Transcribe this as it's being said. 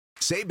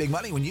Save big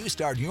money when you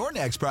start your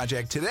next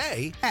project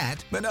today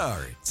at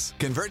Menards.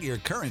 Convert your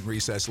current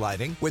recessed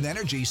lighting with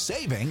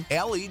energy-saving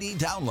LED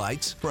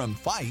downlights from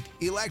Fight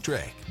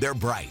Electric. They're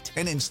bright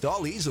and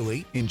install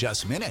easily in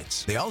just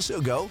minutes. They also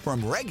go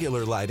from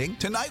regular lighting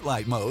to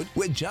nightlight mode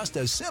with just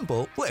a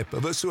simple flip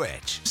of a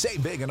switch.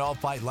 Save big on all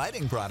Fight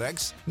lighting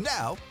products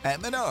now at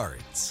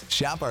Menards.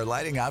 Shop our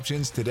lighting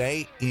options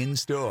today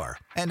in-store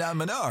and on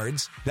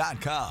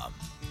Menards.com.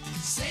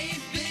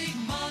 Save big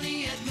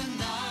money at Menards.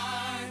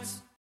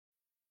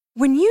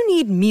 When you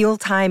need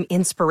mealtime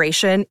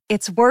inspiration,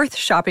 it's worth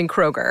shopping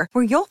Kroger,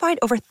 where you'll find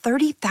over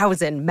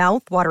 30,000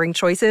 mouth-watering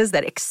choices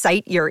that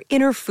excite your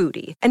inner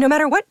foodie. And no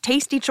matter what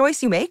tasty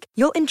choice you make,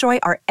 you'll enjoy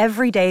our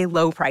everyday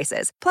low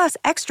prices, plus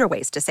extra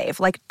ways to save,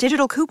 like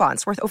digital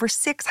coupons worth over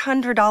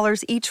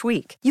 $600 each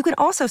week. You can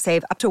also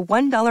save up to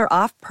 $1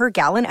 off per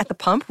gallon at the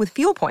pump with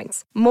fuel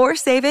points. More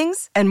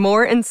savings and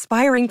more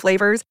inspiring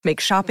flavors make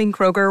shopping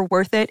Kroger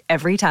worth it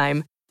every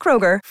time.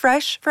 Kroger,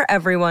 fresh for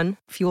everyone.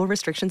 Fuel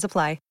restrictions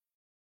apply.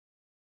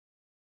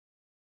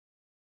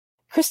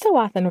 Crista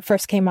W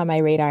first came on my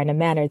radar in a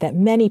manner that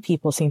many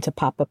people seem to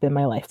pop up in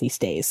my life these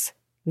days,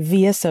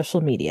 via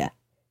social media,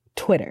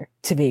 Twitter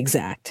to be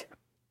exact.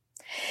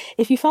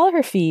 If you follow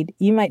her feed,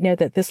 you might know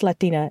that this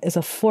Latina is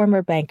a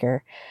former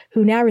banker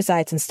who now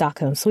resides in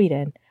Stockholm,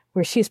 Sweden,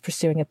 where she is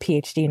pursuing a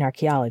PhD in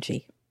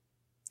archaeology.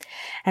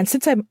 And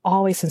since I'm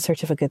always in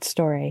search of a good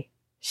story,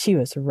 she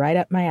was right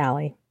up my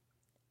alley.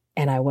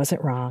 And I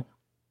wasn't wrong.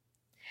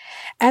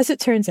 As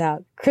it turns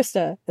out,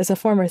 Crista is a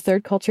former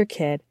third culture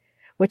kid,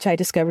 which I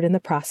discovered in the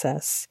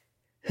process,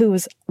 who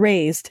was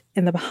raised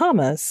in the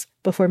Bahamas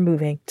before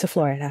moving to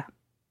Florida.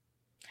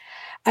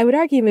 I would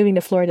argue moving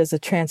to Florida is a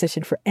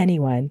transition for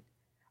anyone,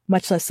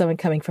 much less someone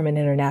coming from an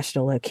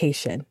international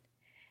location.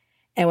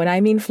 And when I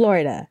mean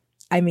Florida,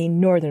 I mean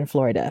Northern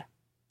Florida,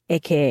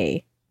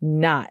 aka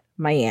not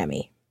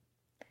Miami.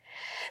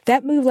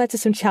 That move led to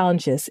some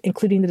challenges,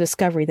 including the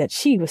discovery that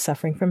she was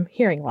suffering from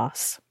hearing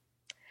loss.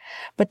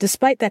 But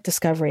despite that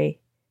discovery,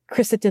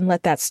 Crista didn't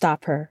let that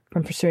stop her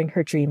from pursuing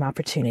her dream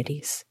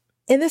opportunities.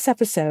 In this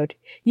episode,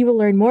 you will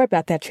learn more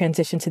about that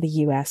transition to the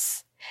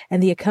U.S.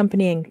 and the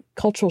accompanying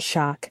cultural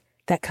shock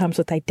that comes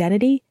with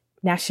identity,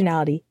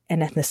 nationality,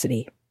 and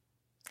ethnicity.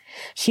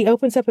 She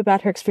opens up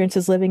about her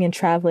experiences living and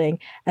traveling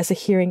as a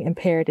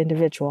hearing-impaired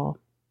individual.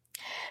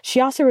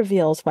 She also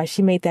reveals why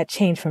she made that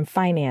change from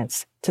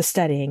finance to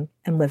studying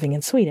and living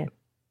in Sweden.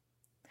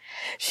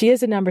 She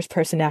is a numbers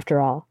person after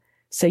all,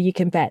 so you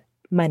can bet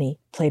money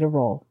played a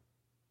role.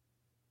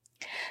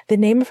 The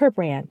name of her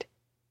brand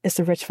is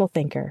the Richful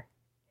Thinker,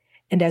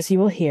 and as you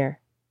will hear,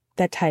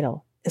 that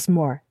title is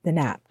more than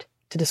apt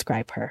to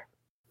describe her.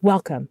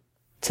 Welcome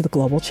to the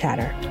Global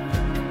Chatter.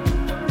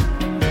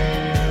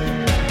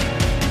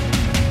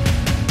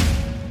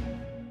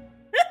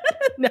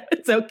 No,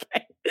 it's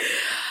okay.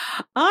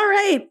 All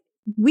right.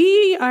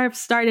 We have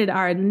started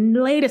our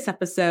latest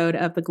episode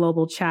of the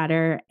Global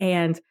Chatter,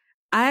 and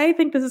I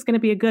think this is going to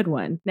be a good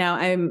one. Now,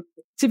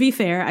 to be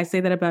fair, I say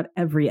that about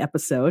every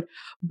episode,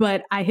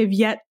 but I have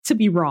yet to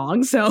be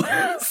wrong. So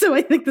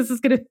I think this is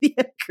going to be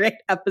a great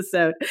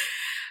episode.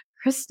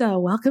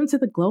 Crista, welcome to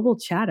the Global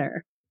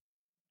Chatter.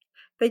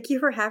 Thank you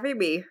for having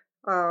me.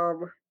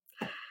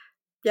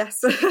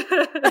 Yes.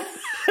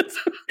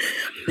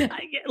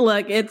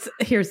 Look,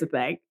 here's the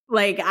thing.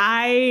 Like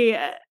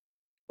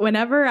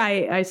whenever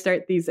I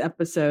start these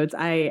episodes,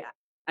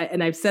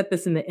 and I've said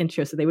this in the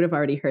intro, so they would have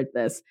already heard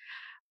this.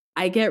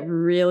 I get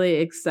really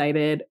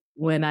excited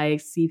when I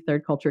see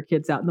third culture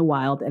kids out in the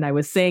wild. And I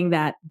was saying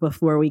that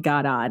before we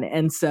got on.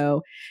 And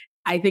so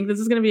I think this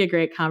is going to be a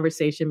great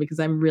conversation because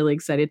I'm really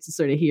excited to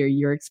sort of hear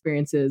your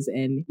experiences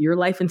and your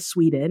life in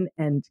Sweden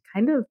and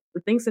kind of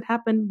the things that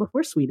happened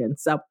before Sweden.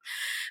 So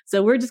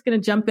we're just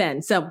going to jump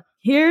in. So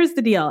here's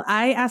the deal.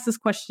 I asked this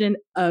question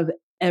of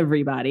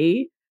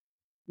everybody.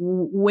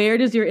 Where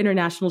does your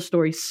international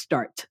story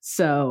start?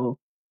 So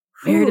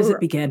where does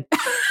it begin?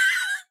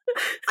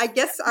 I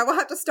guess I will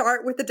have to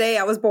start with the day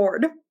I was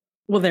born.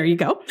 Well, there you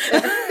go.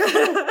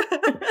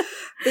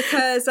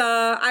 Because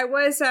I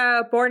was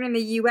born in the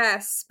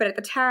U.S., but at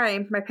the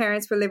time, my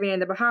parents were living in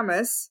the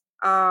Bahamas.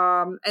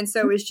 And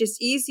so it was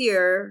just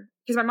easier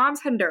because my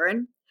mom's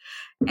Honduran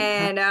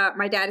and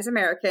my dad is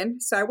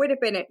American. So I would have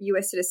been a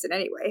U.S. citizen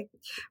anyway.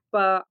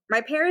 But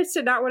my parents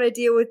did not want to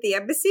deal with the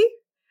embassy.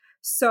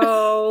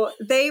 So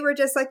they were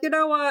just like, you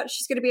know what?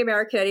 She's going to be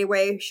American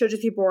anyway. She'll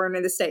just be born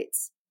in the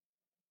States.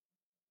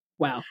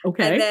 Wow.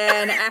 Okay. And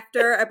then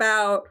after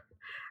about,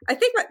 I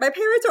think my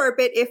parents are a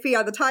bit iffy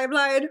on the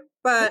timeline,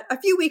 but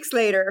a few weeks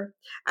later,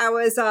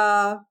 I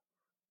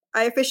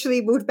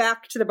officially moved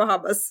back to the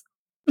Bahamas.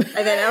 And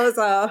then I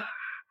was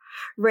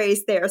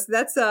raised there. So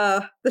that's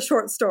the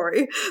short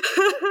story.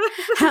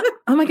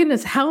 Oh my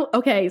goodness.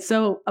 Okay.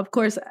 So of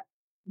course,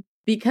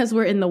 because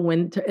we're in the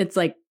winter, it's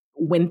like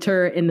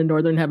winter in the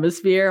Northern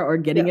Hemisphere or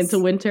getting into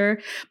winter.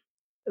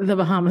 The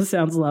Bahamas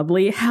sounds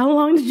lovely. How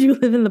long did you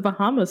live in the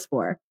Bahamas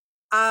for?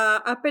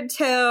 Up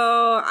until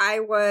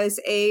I was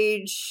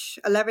age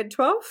 11,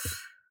 12.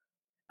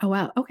 Oh,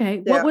 wow.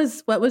 Okay. Yeah.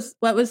 What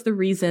was the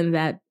reason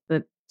that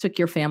took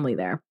your family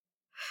there?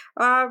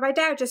 My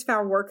dad just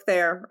found work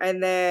there,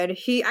 and then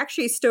he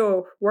actually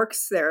still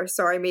works there.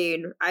 So, I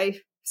mean, I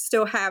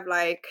still have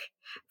like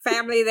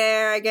family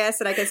there, I guess,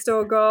 and I can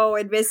still go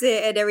and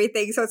visit and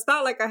everything. So it's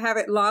not like I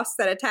haven't lost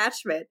that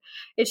attachment.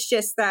 It's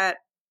just that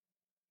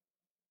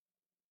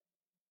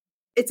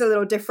it's a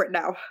little different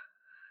now.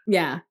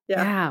 Yeah.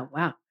 Yeah. Yeah.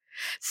 Wow.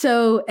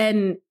 So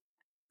I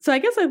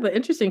guess like the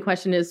interesting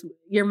question is,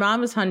 your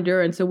mom is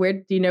Honduran. So where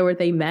do you know where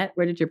they met?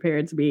 Where did your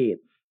parents meet?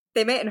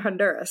 They met in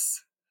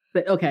Honduras.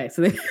 Okay,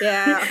 so they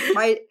Yeah,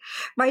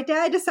 my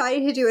dad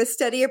decided to do a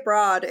study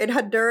abroad in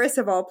Honduras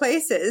of all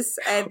places,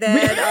 and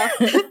then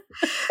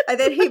and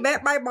then he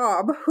met my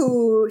mom,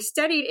 who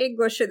studied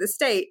English in the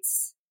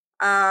States,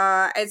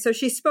 and so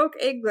she spoke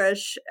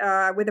English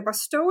with a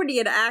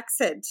Bostonian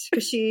accent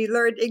because she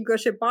learned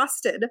English in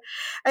Boston,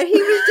 and he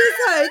was just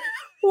like,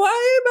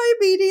 "Why am I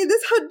meeting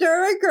this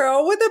Honduran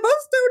girl with a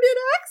Bostonian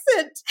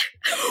accent?"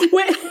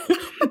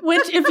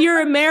 Which, if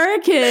you're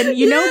American,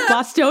 you know,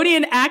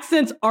 Bostonian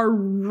accents are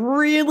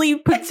really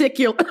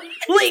particular.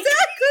 Like,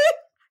 exactly.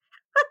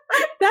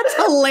 That's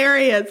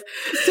hilarious.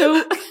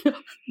 So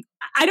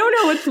I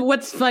don't know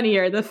what's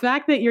funnier, the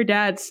fact that your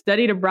dad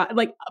studied abroad,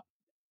 like,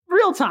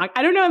 real talk.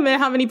 I don't know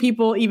how many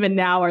people even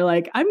now are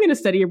like, I'm going to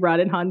study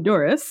abroad in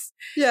Honduras.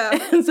 Yeah.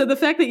 And so the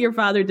fact that your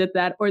father did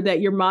that, or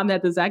that your mom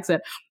had this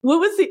accent,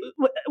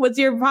 was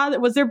your father,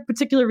 was there a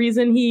particular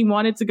reason he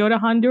wanted to go to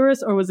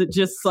Honduras, or was it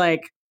just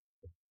like,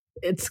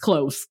 it's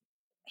close?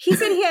 He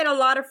said he had a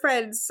lot of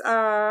friends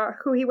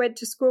who he went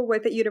to school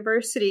with at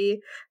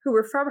university who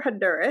were from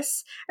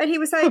Honduras. And he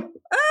was like,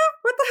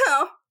 what the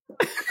hell?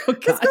 Oh,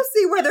 let's go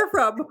see where they're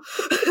from.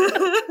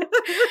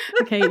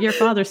 Okay, your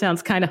father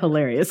sounds kind of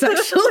hilarious,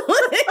 actually.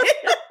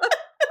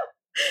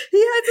 He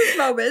has his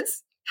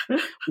moments.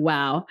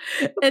 Wow.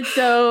 And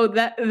so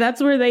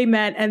that's where they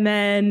met. And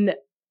then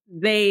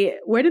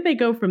where did they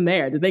go from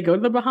there? Did they go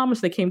to the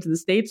Bahamas? They came to the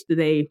States?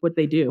 What'd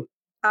they do?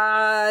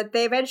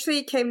 They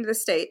eventually came to the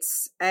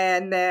States,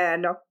 and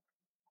then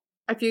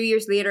a few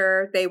years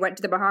later, they went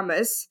to the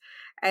Bahamas,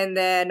 and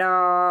then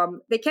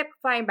they kept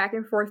flying back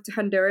and forth to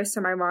Honduras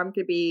so my mom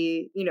could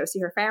see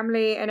her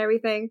family and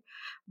everything.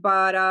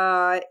 But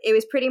it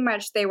was pretty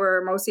much, they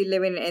were mostly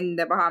living in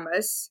the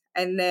Bahamas.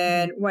 And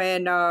then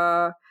when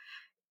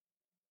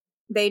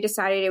they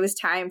decided it was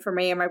time for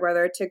me and my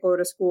brother to go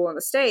to school in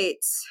the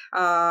States,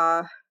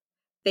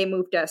 they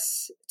moved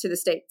us to the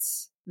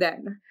States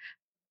then.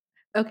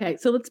 Okay,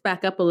 so let's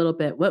back up a little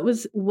bit.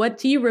 What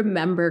do you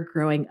remember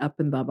growing up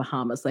in the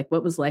Bahamas? Like,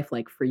 what was life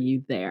like for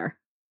you there?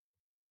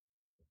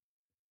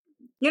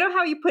 You know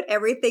how you put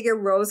everything in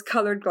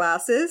rose-colored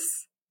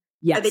glasses?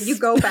 Yes. And then you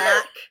go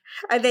back,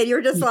 and then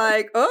you're just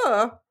like,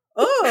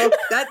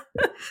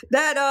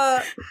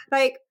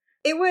 like,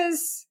 it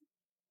was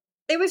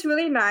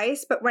really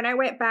nice. But when I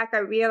went back, I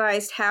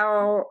realized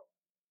how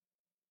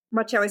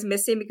much I was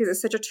missing because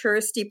it's such a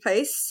touristy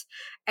place,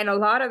 and a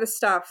lot of the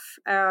stuff,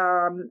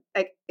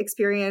 like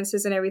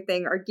experiences and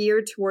everything, are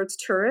geared towards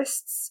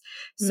tourists.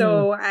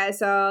 So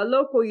as a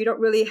local, you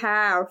don't really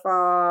have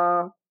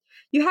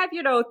you have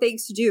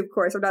things to do. Of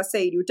course, I'm not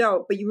saying you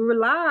don't, but you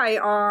rely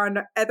on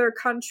other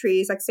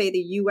countries, like say the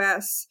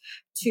US,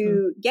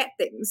 to get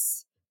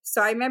things.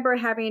 So I remember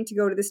having to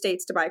go to the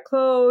States to buy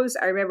clothes.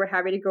 I remember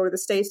having to go to the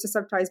States to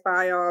sometimes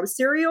buy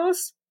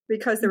cereals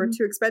because they were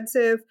too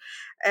expensive,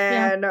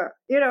 and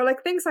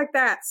like things like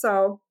that.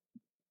 So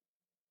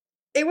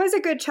it was a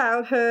good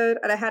childhood,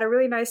 and I had a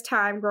really nice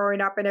time growing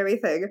up and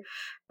everything.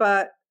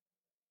 But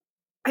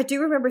I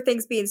do remember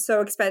things being so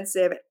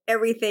expensive,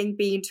 everything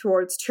being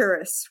towards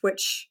tourists,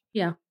 which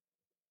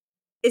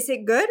is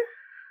it good?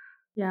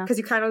 Yeah, because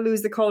you kind of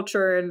lose the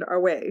culture in a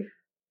way.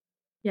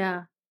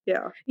 Yeah.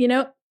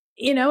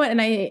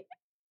 And I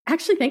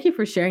actually thank you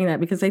for sharing that,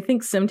 because I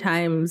think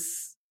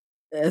sometimes,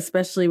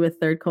 especially with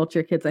third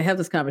culture kids, I have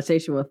this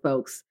conversation with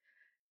folks.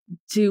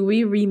 Do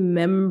we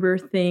remember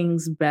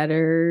things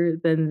better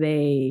than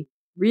they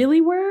really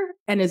were?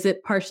 And is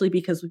it partially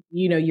because,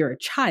 you're a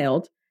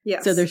child?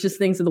 Yes. So there's just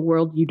things in the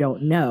world you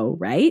don't know,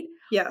 right?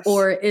 Yes.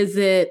 Or is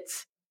it,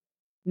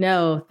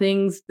 no,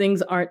 things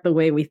aren't the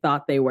way we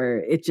thought they were.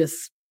 It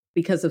just,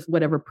 because of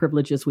whatever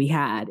privileges we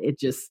had, it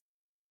just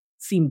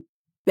seemed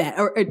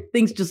better, or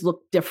things just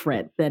look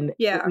different than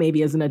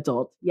maybe as an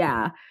adult.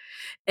 Yeah.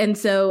 And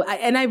so,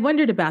 I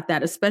wondered about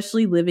that,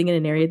 especially living in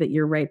an area that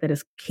you're right, that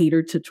is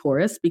catered to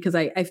tourists, because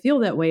I feel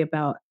that way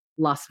about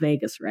Las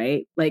Vegas,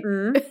 right? Like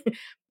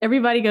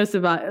everybody goes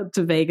to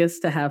Vegas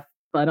to have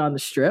fun on the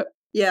Strip.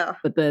 Yeah.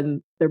 But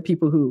then there are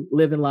people who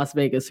live in Las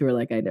Vegas who are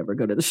like, I never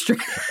go to the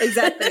Strip.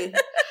 Exactly.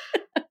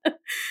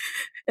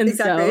 And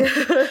exactly.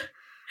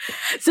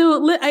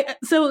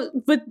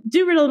 but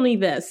do riddle me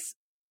this.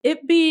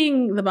 It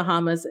being the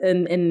Bahamas,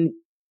 and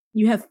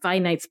you have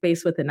finite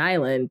space with an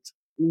island,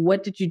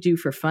 what did you do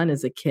for fun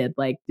as a kid?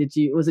 Like,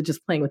 was it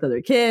just playing with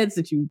other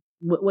kids?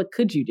 What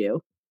could you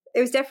do?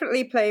 It was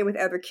definitely playing with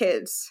other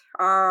kids.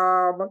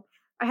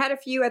 I had a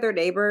few other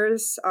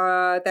neighbors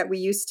that we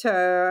used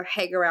to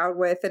hang around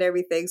with and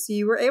everything. So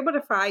you were able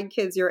to find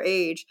kids your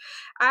age.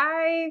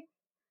 I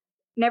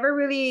never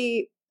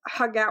really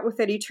hung out with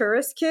any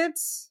tourist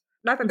kids.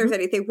 Not that there's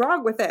anything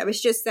wrong with them.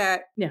 It's just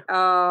that they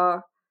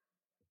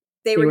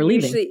were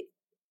usually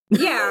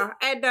yeah,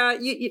 and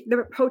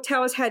the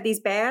hotels had these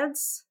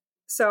bans,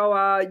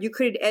 so you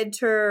couldn't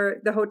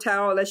enter the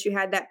hotel unless you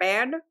had that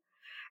ban.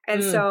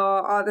 And so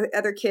all the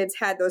other kids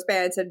had those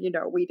bans, and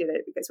we did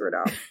it because we're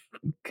not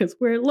because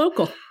we're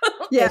local.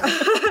 Yeah.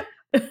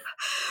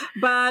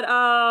 But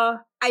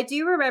I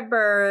do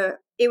remember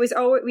it was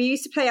we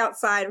used to play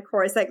outside, of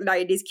course, like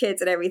 90s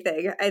kids and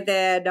everything. And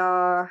then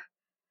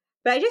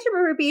but I just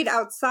remember being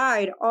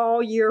outside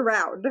all year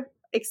round,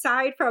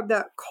 aside from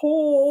the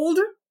cold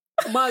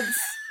months.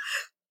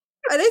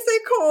 And I say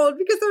cold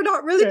because they're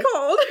not really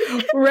cold.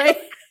 Right.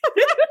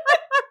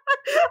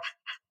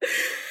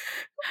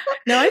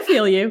 No, I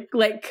feel you.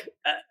 Like,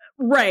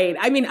 right.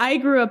 I mean, I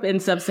grew up in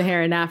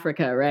sub-Saharan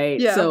Africa, right?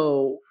 Yeah.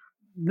 So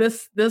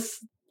this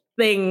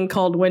thing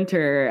called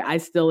winter, I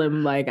still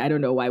am like, I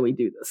don't know why we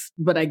do this,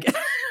 but I get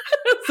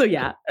so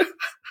yeah.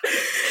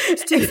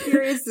 To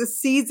experience the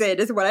season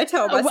is what I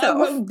tell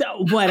myself.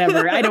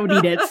 Whatever. I don't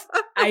need it.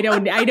 I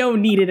don't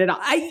need it at all.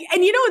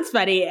 And you know what's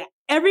funny?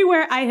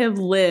 Everywhere I have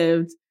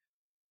lived,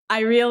 I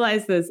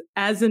realize this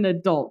as an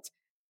adult.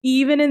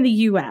 Even in the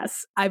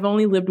US, I've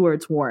only lived where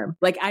it's warm.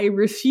 Like, I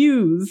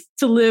refuse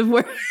to live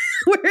where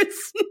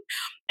it's.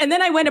 And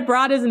then I went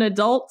abroad as an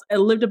adult and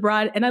lived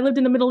abroad, and I lived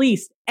in the Middle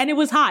East, and it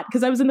was hot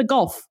because I was in the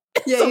Gulf.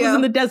 Yeah, so I was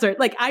in the desert.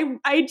 Like,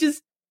 I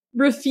just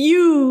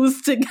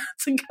refuse to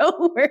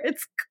go where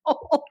it's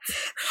cold.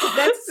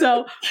 That's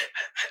so.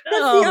 That's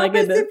Oh the my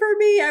opposite goodness. for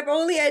me. I've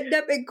only ended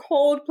up in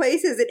cold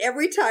places, and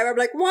every time I'm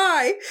like,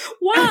 why?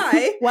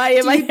 Why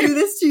am I do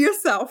this to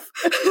yourself?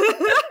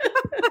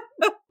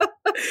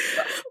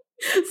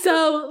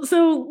 So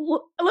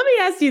let me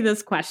ask you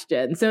this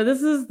question. So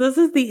this is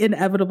the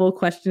inevitable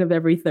question of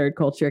every third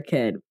culture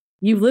kid.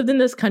 You've lived in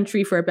this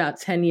country for about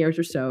 10 years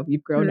or so.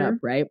 You've grown up,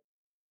 right?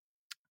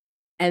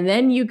 And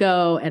then you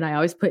go, and I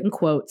always put in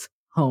quotes,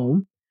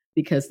 home,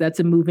 because that's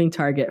a moving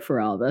target for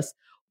all of us.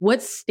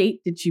 What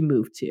state did you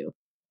move to?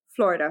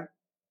 Florida.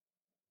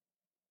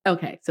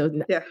 Okay, so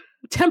yeah,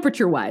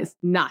 temperature-wise,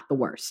 not the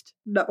worst.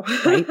 No.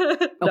 Right? No,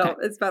 Okay.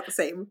 it's about the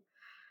same.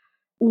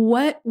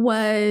 What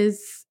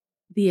was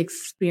the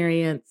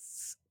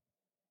experience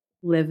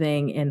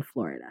living in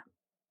Florida?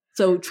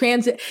 So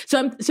to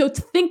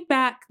think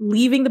back,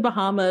 leaving the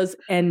Bahamas,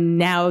 and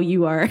now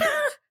you are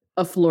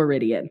a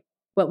Floridian.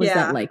 What was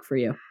that like for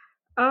you?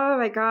 Oh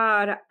my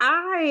God.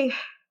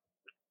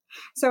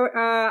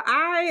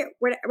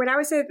 When I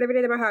was living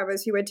in the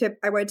Bahamas,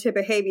 I went to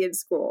Bahamian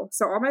school.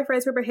 So all my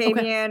friends were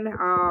Bahamian,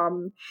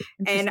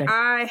 and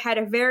I had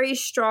a very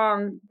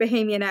strong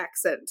Bahamian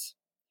accent,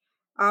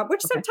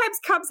 which sometimes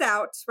comes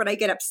out when I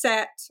get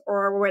upset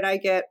or when I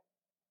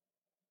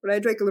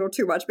drink a little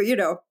too much. But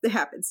it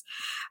happens.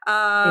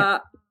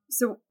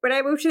 So when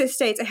I moved to the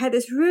States, I had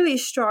this really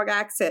strong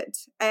accent,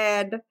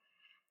 and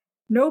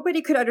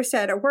nobody could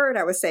understand a word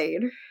I was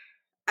saying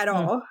at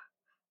all.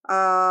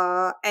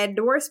 And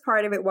the worst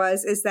part of it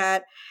is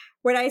that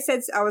when I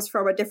said I was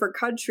from a different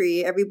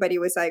country, everybody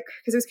was like,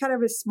 because it was kind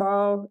of a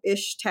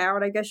small-ish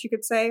town, I guess you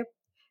could say.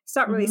 It's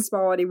not really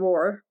small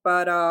anymore,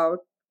 but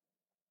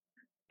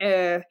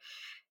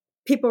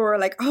people were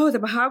like, oh, the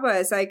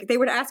Bahamas. Like, they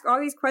would ask all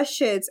these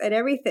questions and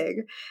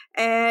everything.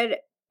 And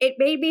it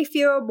made me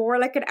feel more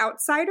like an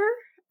outsider.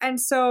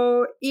 And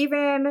so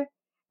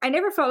I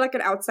never felt like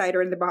an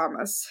outsider in the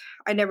Bahamas.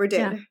 I never did.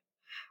 Yeah.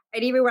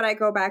 And even when I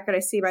go back and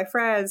I see my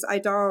friends, I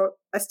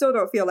still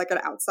don't feel like an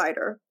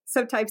outsider.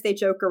 Sometimes they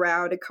joke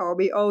around and call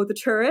me, oh, the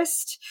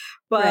tourist.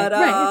 But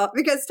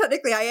because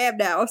technically I am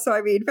now. So,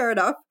 I mean, fair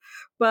enough.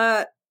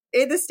 But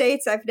in the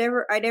States, or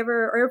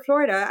in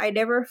Florida, I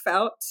never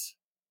felt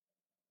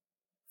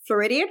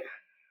Floridian.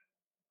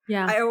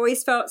 Yeah. I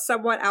always felt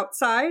somewhat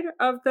outside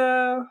of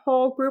the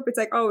whole group. It's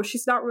like, oh,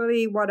 she's not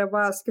really one of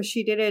us because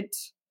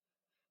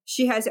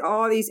she has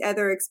all these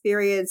other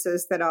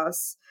experiences than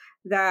us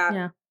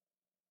that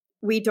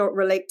we don't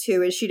relate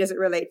to, and she doesn't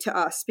relate to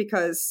us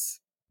because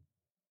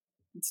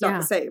it's not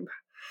the same.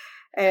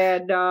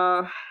 And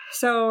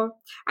so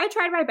I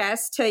tried my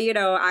best to,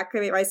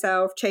 acclimate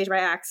myself, change my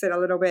accent a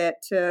little bit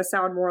to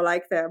sound more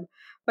like them.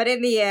 But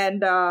in the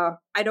end, I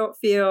don't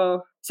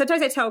feel,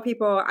 sometimes I tell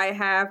people I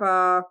have,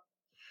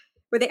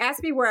 when they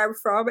ask me where I'm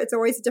from, it's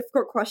always a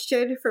difficult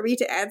question for me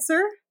to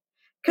answer.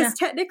 Because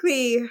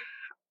technically,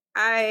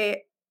 I'm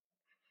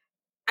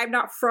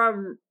not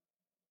from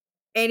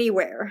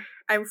anywhere.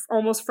 I'm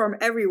almost from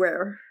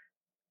everywhere.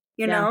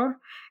 You know?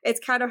 It's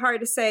kind of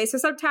hard to say. So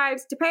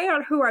sometimes, depending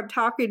on who I'm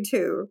talking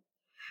to,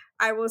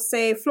 I will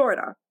say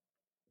Florida.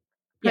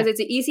 Because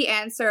it's an easy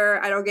answer.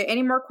 I don't get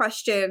any more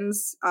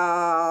questions.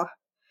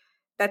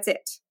 That's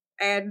it.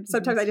 And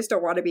sometimes I just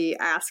don't want to be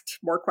asked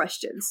more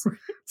questions.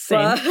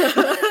 Same.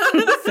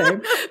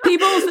 Same.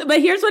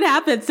 But here's what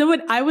happened. So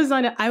when I was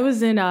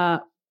in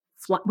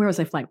where was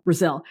I flying?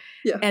 Brazil.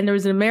 Yeah. And there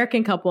was an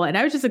American couple, and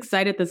I was just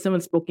excited that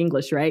someone spoke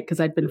English, right? Because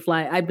I'd been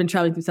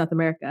traveling through South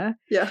America.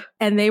 Yeah.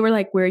 And they were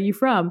like, where are you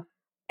from?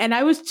 And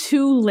I was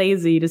too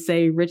lazy to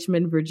say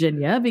Richmond,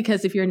 Virginia,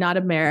 because if you're not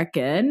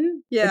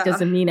American, It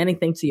doesn't mean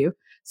anything to you.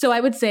 So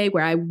I would say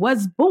where I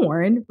was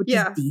born, which is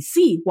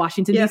DC,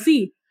 Washington,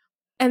 DC.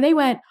 And they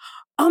went,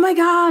 oh my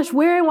gosh,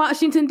 where in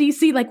Washington,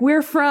 DC? Like,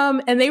 we're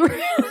from, and they were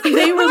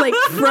like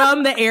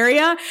from the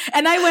area.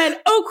 And I went,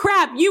 oh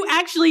crap, you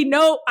actually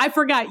know, I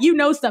forgot, you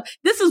know stuff.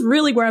 This is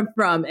really where I'm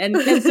from. And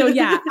so,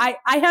 yeah,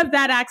 I have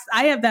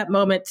that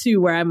moment too,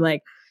 where I'm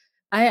like,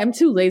 I'm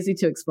too lazy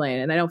to explain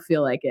and I don't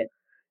feel like it.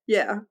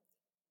 Yeah.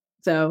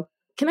 So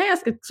can I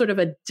ask a sort of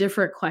a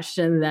different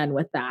question then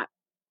with that?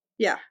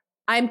 Yeah.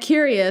 I'm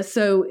curious.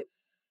 So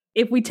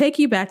if we take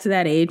you back to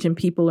that age and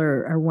people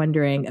are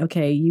wondering,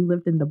 okay, you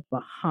lived in the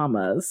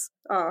Bahamas.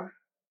 Oh.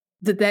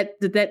 Did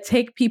that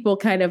take people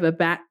kind of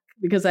aback?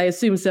 Because I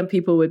assume some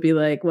people would be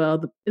like,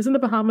 well, isn't the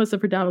Bahamas a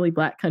predominantly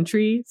Black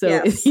country?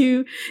 So if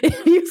you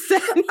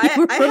said you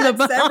were from the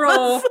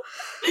Bahamas.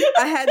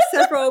 I had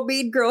several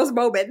Mean Girls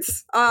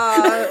moments. So when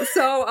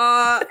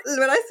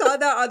I saw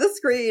that on the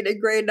screen in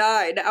grade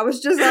 9, I was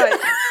just like,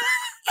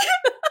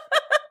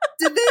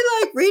 did they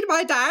like read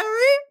my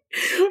diary?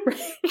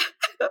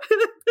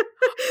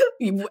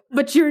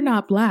 But you're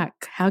not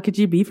Black. How could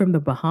you be from the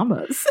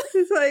Bahamas?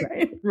 It's like,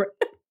 right.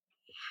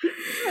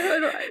 I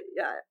don't know.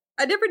 Yeah.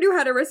 I never knew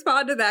how to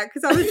respond to that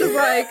because I was just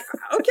like,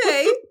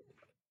 okay,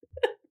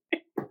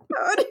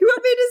 what do you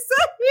want me to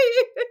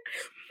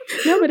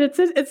say? No, but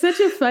it's such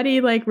a funny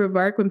like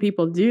remark when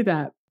people do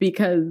that,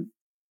 because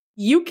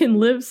you can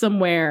live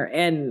somewhere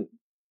and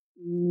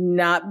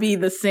not be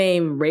the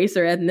same race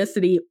or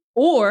ethnicity,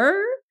 or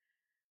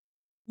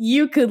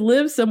you could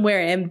live somewhere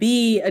and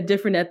be a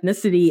different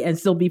ethnicity and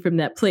still be from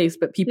that place,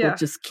 but people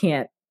just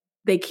can't.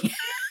 They can't.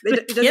 They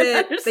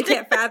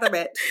can't fathom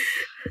it.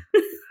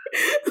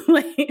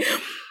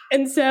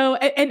 And so,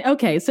 and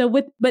okay, so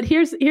but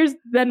here's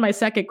then my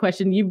second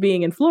question. You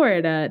being in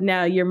Florida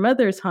now, your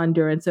mother's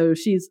Honduran, so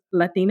she's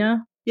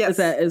Latina. Yes,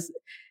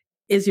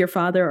 is your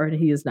father, or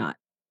he is not?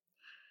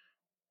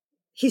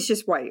 He's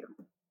just white.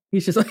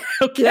 He's just like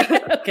okay,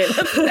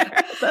 that's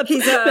fair.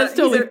 That's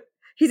totally.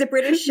 He's a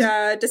British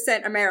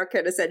descent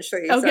American,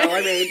 essentially. Okay. So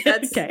I mean,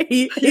 that's okay.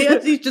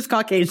 He's just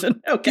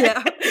Caucasian. Okay.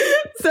 Yeah.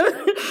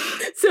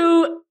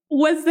 So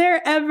was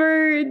there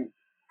ever?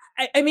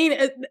 I mean,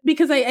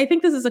 because I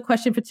think this is a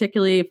question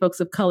particularly folks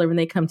of color when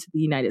they come to the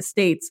United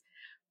States.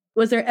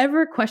 Was there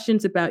ever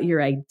questions about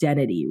your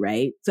identity,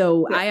 right?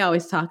 So I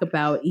always talk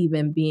about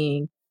even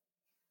being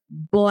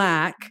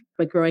Black,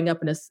 but growing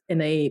up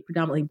in a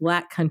predominantly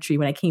Black country,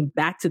 when I came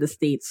back to the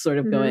States, sort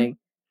of going,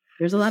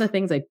 there's a lot of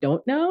things I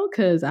don't know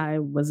because I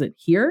wasn't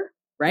here,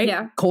 right?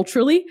 Yeah.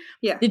 Culturally.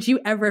 Yeah. Did you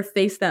ever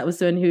face that with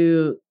someone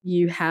who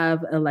you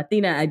have a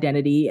Latina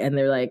identity and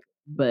they're like,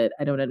 but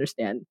I don't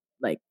understand,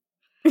 like...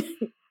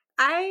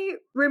 I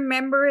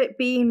remember it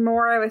being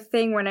more of a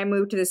thing when I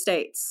moved to the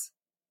States.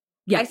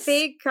 Yes. I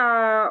think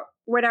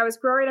when I was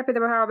growing up in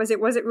the Bahamas,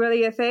 it wasn't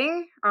really a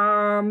thing.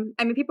 I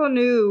mean, people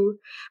knew,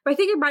 but I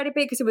think it might have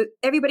been because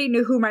everybody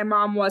knew who my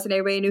mom was and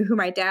everybody knew who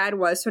my dad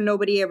was, so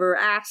nobody ever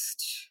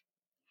asked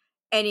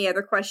any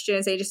other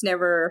questions. They just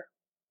never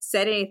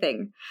said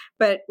anything.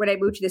 But when I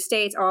moved to the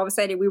States, all of a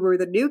sudden we were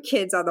the new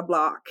kids on the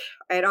block,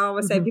 and all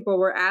of a sudden people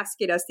were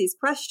asking us these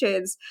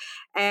questions,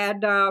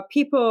 and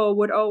people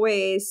would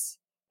always...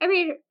 I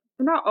mean,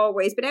 not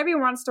always, but every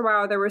once in a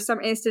while, there were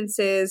some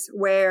instances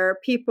where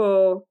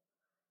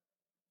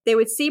they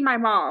would see my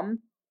mom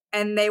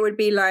and they would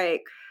be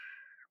like,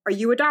 are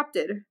you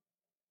adopted?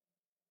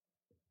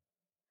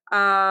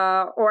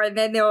 Or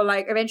then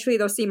eventually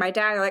they'll see my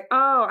dad. They're like,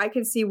 oh, I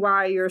can see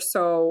why you're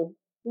so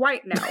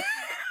white now.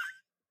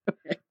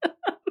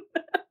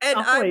 And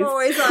I'm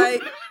always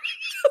like,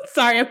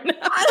 sorry, I'm not.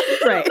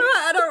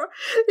 I don't,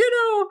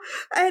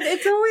 and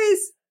it's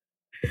always...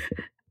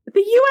 The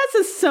U.S.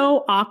 is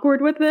so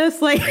awkward with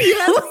this. Like,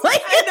 yes,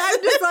 and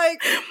I'm just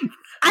like,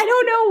 I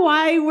don't know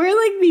why we're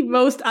like the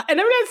most, and I'm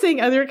not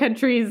saying other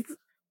countries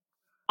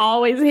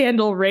always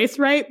handle race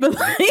right, but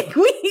like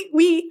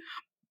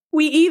we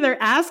either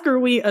ask or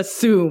we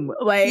assume.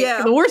 Like,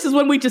 the worst is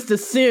when we just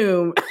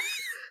assume.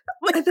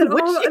 Like,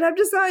 and I'm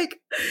just like,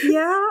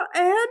 yeah,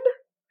 and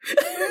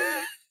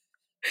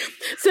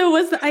so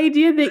was the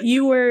idea that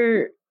you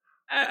were?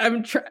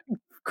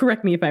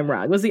 Correct me if I'm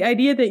wrong. Was the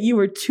idea that you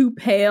were too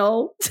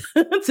pale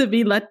to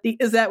be Latina?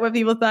 Is that what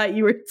people thought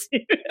you were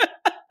too?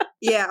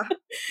 Yeah.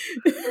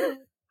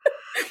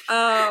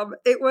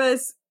 It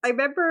was, I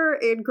remember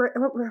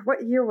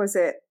what year was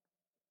it?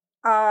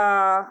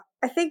 I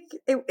think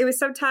it was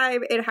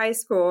sometime in high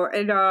school.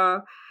 And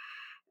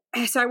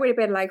so I would have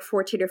been like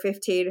 14 or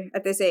 15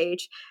 at this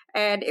age.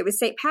 And it was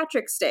St.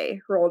 Patrick's Day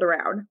rolled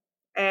around.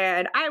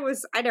 And I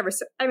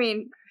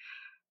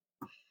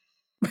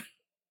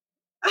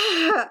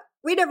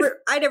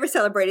never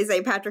celebrated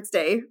St. Patrick's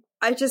Day.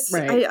 I just,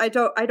 I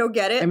don't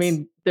get it. I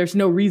mean, there's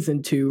no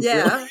reason to.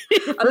 Yeah.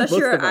 Really, unless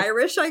you're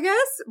Irish, I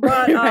guess.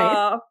 But,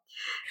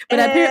 but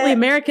apparently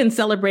Americans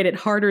celebrate it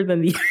harder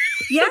than the,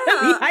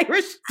 the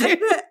Irish do.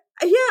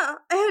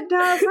 And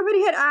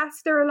somebody had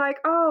asked, they were like,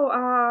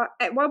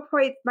 at one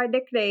point my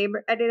nickname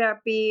ended up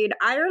being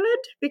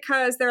Ireland,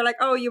 because they're like,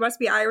 oh, you must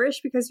be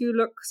Irish because you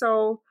look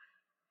so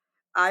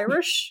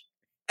Irish.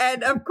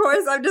 And of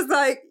course, I'm just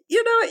like,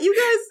 you know what, you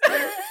guys,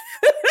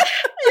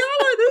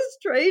 y'all are the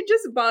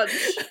strangest bunch.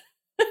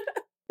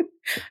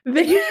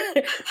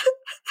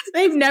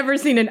 They've never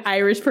seen an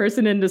Irish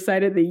person and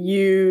decided that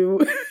you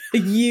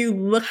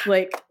look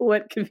like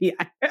what could be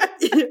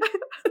Irish.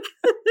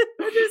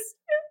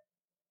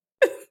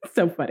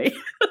 So funny.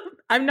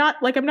 I'm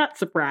not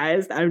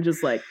surprised. I'm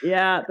just like,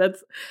 it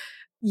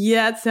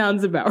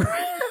sounds about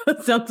right.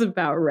 That sounds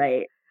about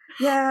right.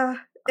 Yeah,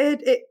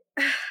 it's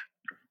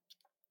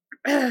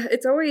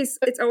always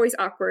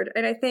awkward,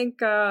 and I think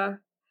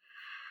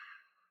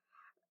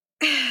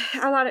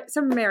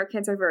some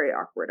Americans are very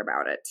awkward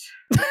about it.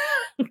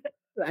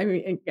 I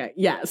mean,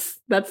 yes,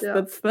 that's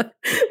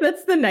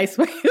the nice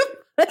way of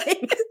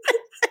putting it.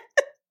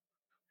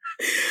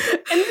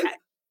 And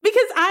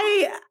because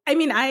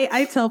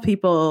I tell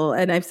people,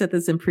 and I've said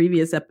this in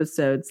previous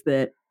episodes,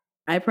 that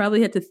I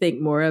probably had to think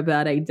more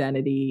about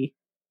identity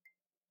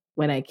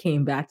when I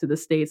came back to the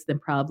States than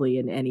probably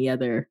in any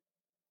other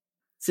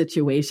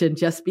situation,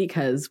 just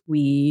because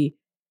we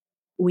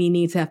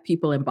need to have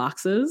people in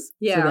boxes,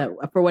 so that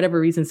for whatever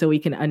reason, so we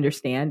can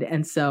understand.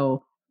 And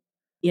so,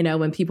 you know,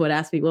 when people would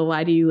ask me, well,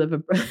 why do you live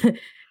abroad?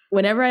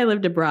 Whenever I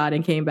lived abroad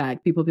and came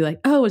back, people would be like,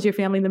 oh, was your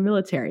family in the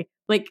military?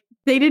 Like,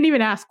 they didn't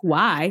even ask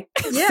why.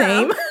 Yeah.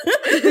 Same.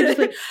 They're just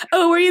like,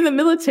 oh, were you in the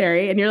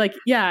military? And you're like,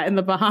 yeah, in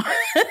the Bahamas.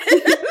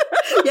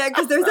 Yeah,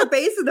 because there's a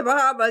base in the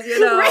Bahamas, you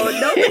know.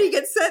 Right. Nobody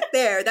gets sent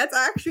there. That's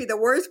actually the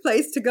worst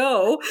place to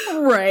go.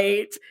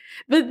 Right.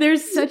 But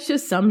there's such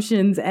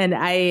assumptions. And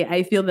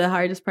I feel the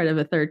hardest part of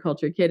a third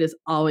culture kid is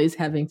always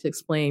having to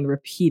explain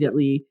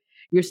repeatedly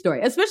your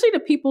story, especially to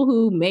people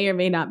who may or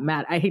may not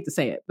met. I hate to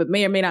say it, but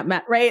may or may not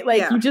met, right?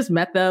 Like, you just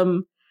met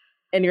them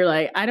and you're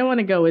like, I don't want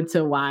to go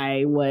into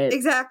why, what.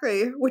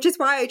 Exactly. Which is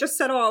why I just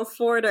settle on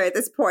Florida at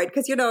this point.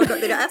 Because, you know,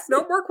 they ask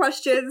no more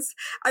questions.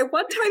 I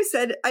one time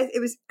said, it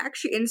was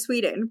actually in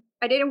Sweden.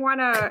 I didn't want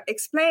to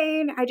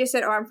explain. I just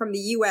said, oh, I'm from the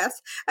U.S.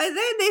 And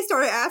then they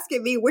started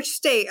asking me which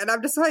state. And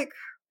I'm just like,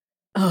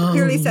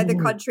 clearly said the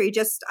country.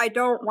 Just, I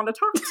don't want to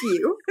talk to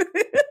you.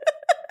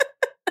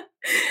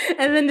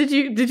 And then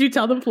did you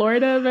tell them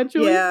Florida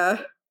eventually? Yeah.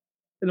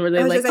 And were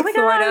they like, oh my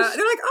Florida? gosh.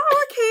 They're like,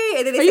 oh, okay.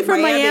 And then they Are you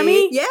from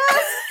Miami?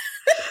 Yes.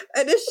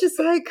 And it's just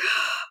like,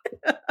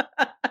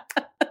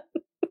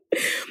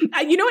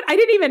 you know what? I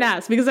didn't even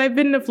ask because I've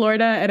been to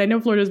Florida and I know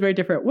Florida is very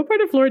different. What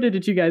part of Florida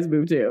did you guys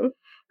move to?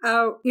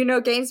 Oh, you know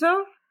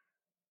Gainesville?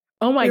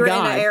 Oh my God.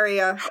 God. In the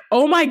area.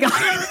 Oh my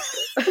God.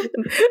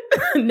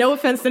 No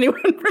offense to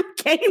anyone from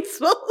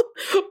Gainesville,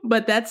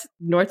 but that's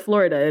North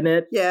Florida, isn't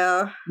it?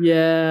 Yeah.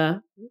 Yeah.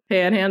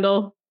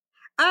 Panhandle?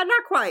 Not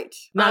quite.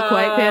 Not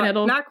quite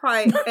Panhandle? Not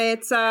quite.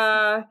 It's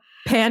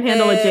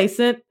Panhandle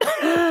adjacent?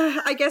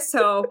 I guess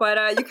so,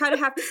 but you kind of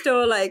have to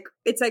still like,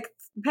 it's like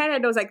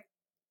Panhandle's like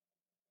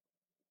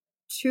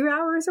 2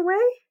 hours away.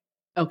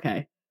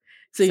 Okay.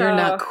 So you're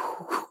not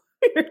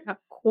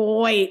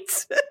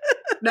quite.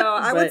 No,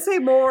 I would say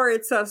more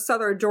it's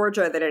southern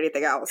Georgia than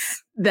anything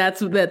else.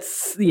 That's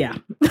yeah.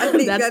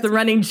 That's the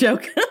running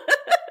joke.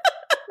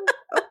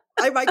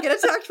 I might get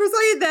attacked for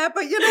saying that,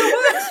 but you know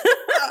what?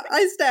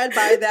 I stand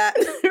by that.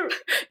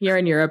 You're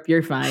in Europe,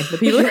 you're fine. The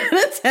people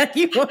that attack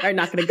you are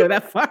not going to go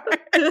that far.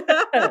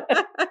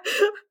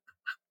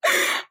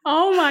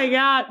 Oh my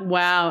God.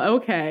 Wow.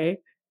 Okay.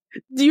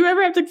 Do you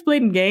ever have to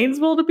explain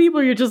Gainesville to people?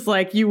 Or you're just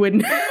like, you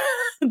wouldn't.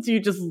 Do you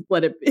just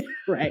let it be?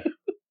 Right.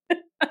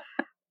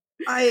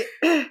 I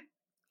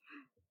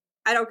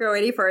don't go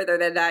any further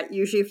than that.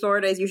 Usually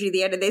Florida is usually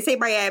the end, and they say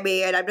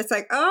Miami, and I'm just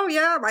like, oh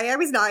yeah,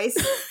 Miami's nice.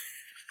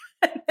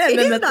 And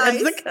then that's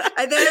nice.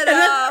 And then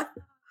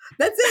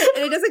that's it.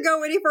 And it doesn't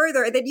go any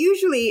further. And then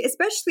usually,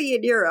 especially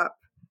in Europe,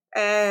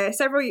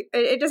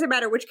 it doesn't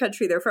matter which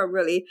country they're from,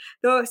 really.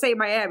 They'll say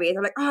Miami, and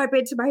they're like, oh, I've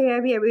been to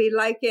Miami, I really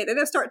like it. And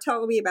they'll start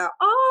telling me about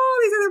all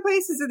these other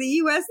places in the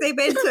U.S. they've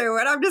been to,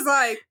 and I'm just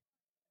like,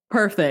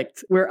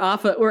 perfect. We're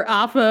off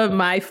of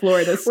my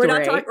Florida story.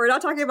 We're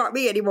not talking about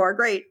me anymore.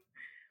 Great.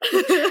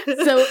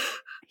 So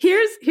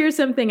here's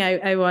something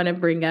I want to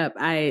bring up.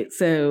 I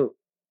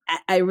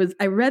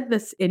read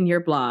this in your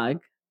blog,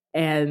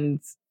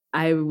 and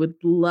I would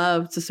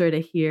love to sort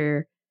of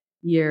hear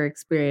your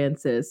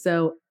experiences.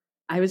 So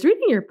I was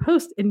reading your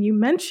post, and you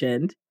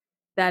mentioned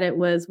that it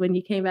was when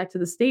you came back to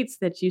the States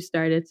that you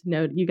started to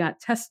know you got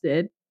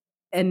tested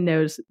and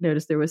noticed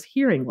there was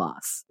hearing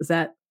loss. Is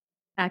that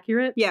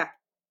accurate? Yeah.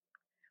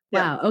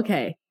 Wow.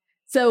 Okay.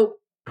 So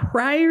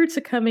prior to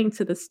coming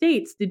to the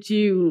States, did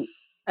you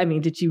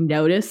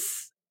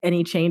notice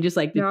any changes?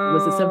 Like,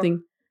 was it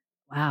something?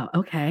 Wow.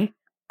 Okay.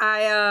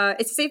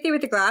 It's the same thing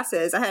with the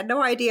glasses. I had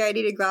no idea I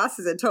needed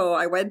glasses until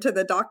I went to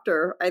the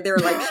doctor and they were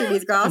like, she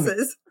needs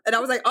glasses. And I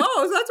was like,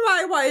 oh, so that's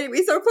why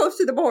we so close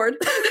to the board.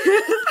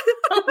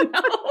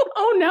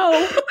 Oh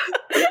no.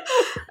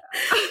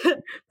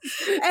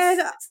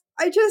 And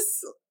I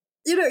just,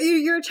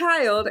 you're a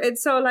child. And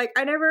so like,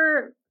 I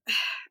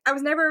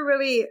was never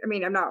really,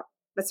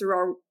 that's the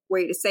wrong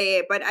way to say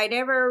it, but I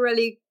never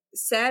really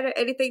said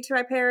anything to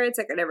my parents.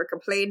 Like I never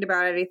complained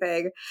about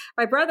anything.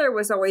 My brother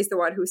was always the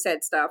one who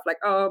said stuff like,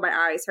 oh, my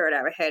eyes hurt, I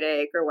have a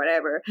headache or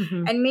whatever.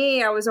 Mm-hmm. And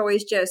me, I was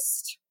always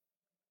just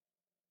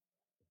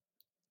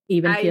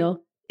even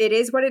keel. It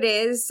is what it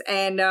is.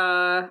 And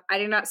I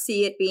did not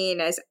see it being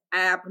as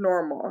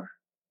abnormal.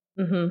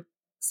 Mm-hmm.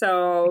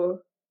 So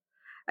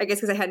I guess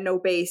because I had no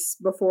base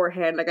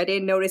beforehand, like I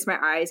didn't notice my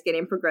eyes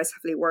getting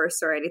progressively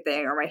worse or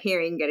anything, or my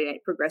hearing getting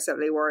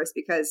progressively worse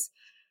because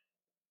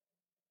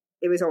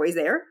it was always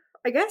there,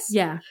 I guess.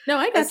 Yeah. No,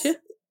 I got you.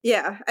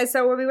 Yeah. And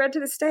so when we went to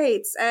the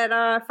States and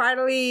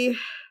finally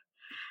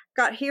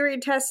got hearing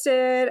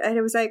tested, and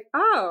it was like,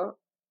 oh,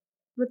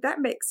 but that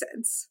makes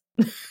sense.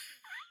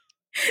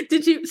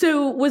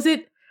 So was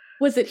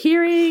it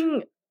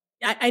hearing?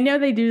 I know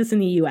they do this in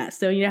the US.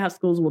 So you know how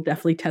schools will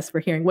definitely test for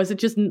hearing. Was it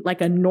just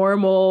like a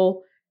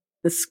normal,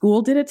 the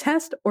school did a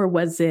test, or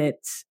was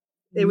it?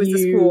 It was the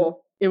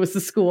school. It was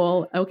the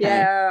school. Okay.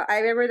 Yeah. I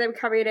remember them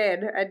coming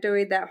in and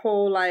doing that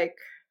whole like,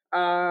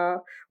 where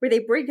they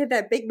bring in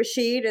that big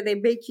machine and they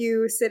make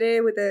you sit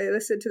in with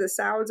listen to the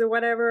sounds or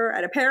whatever.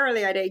 And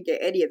apparently I didn't get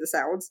any of the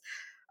sounds.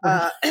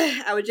 I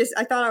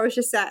thought I was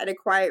just sat in a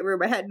quiet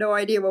room. I had no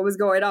idea what was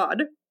going on.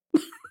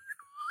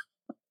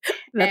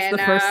 That's the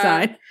first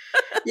sign.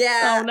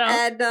 Yeah. Oh, no.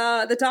 And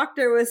the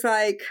doctor was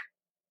like,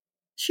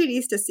 she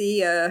needs to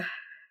see a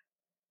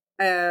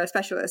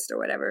specialist or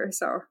whatever.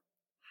 So,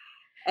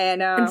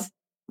 yeah.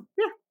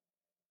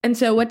 And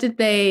so what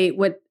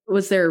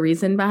was there a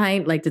reason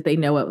behind? Like, did they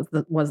know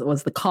what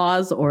was the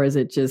cause, or is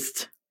it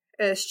just?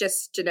 It's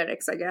just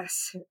genetics, I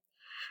guess.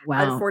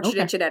 Wow.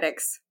 Unfortunate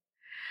genetics.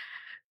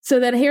 So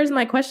then here's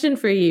my question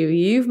for you.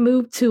 You've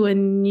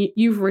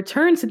you've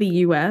returned to the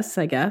US,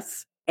 I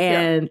guess,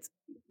 and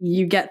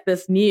you get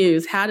this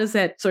news. How does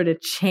that sort of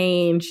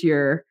change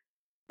your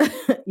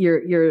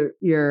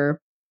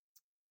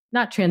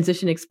not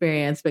transition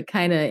experience, but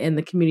kind of in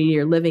the community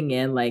you're living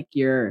in, like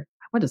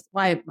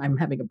why I'm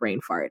having a brain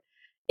fart.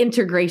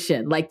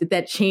 Integration. Like, did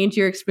that change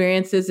your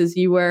experiences as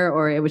you were,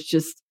 or it was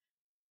just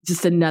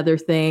another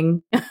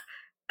thing?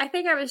 I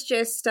think I was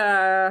just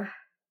I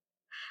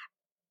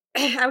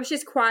was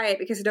just quiet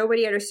because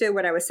nobody understood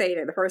what I was saying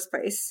in the first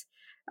place.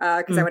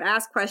 Because I would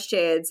ask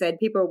questions and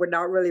people would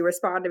not really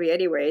respond to me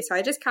anyway. So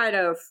I just kind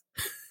of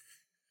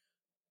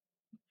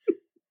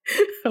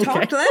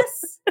talked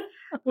less.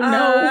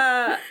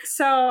 No.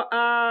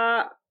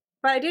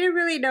 But I didn't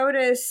really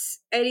notice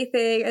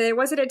anything. And it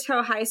wasn't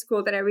until high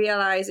school that I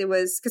realized it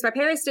was because my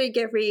parents didn't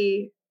give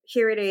me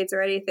hearing aids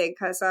or anything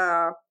because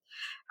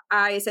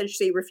I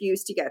essentially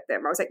refused to get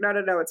them. I was like,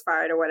 no, it's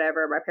fine or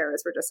whatever. My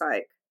parents were just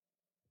like,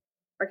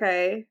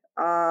 okay,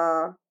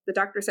 the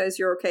doctor says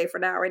you're okay for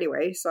now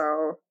anyway.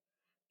 So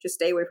just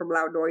stay away from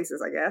loud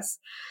noises, I guess.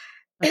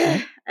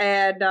 Okay.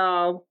 And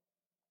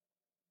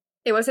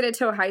it wasn't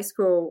until high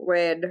school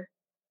when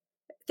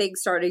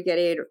things started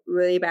getting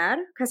really bad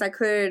because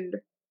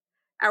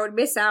I would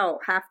miss out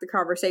half the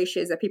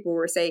conversations that people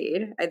were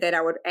saying, and then I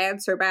would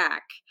answer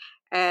back,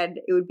 and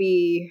it would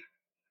be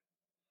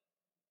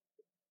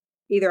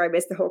either I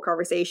missed the whole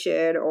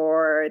conversation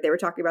or they were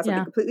talking about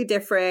something completely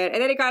different,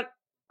 and then it got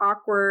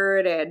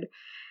awkward. And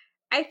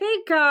I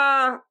think,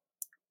 to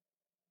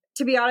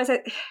be honest,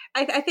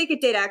 I think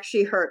it did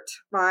actually hurt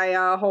my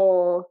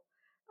whole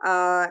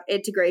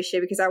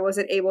integration because I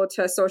wasn't able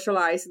to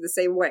socialize in the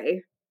same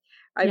way.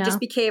 I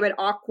just became an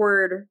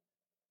awkward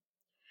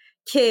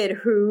kid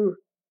who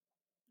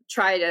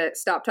tried to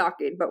stop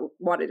talking but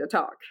wanted to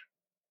talk.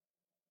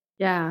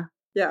 Yeah.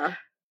 Yeah.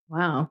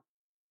 Wow.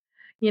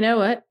 You know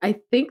what? I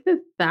think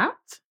that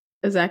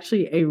is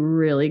actually a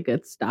really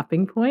good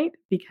stopping point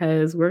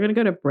because we're going to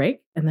go to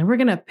break and then we're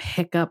going to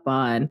pick up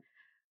on,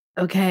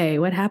 okay,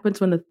 what happens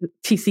when the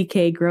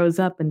TCK grows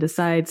up and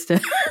decides to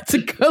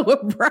go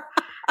abroad?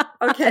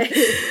 Okay.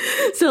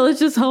 So let's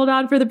just hold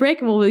on for the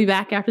break and we'll be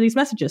back after these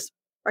messages.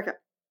 Okay.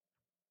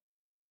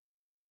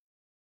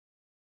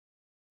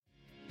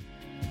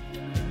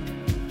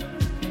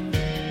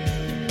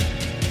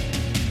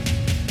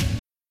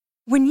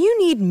 When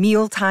you need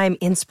mealtime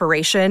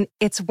inspiration,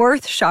 it's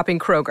worth shopping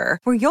Kroger,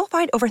 where you'll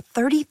find over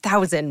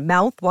 30,000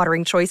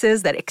 mouth-watering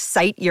choices that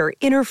excite your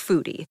inner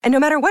foodie. And no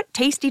matter what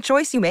tasty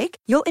choice you make,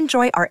 you'll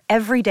enjoy our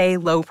everyday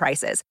low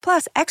prices,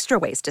 plus extra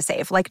ways to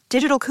save, like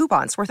digital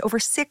coupons worth over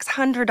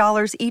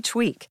 $600 each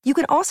week. You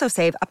can also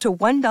save up to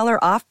 $1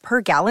 off per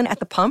gallon at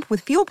the pump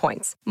with fuel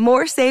points.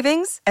 More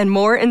savings and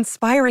more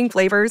inspiring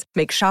flavors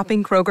make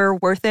shopping Kroger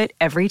worth it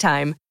every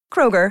time.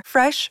 Kroger,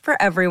 fresh for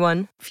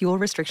everyone. Fuel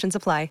restrictions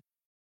apply.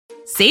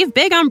 Save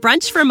big on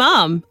brunch for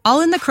mom,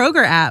 all in the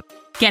Kroger app.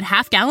 Get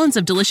half gallons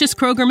of delicious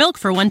Kroger milk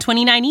for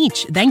 $1.29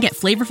 each. Then get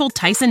flavorful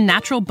Tyson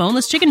natural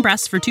boneless chicken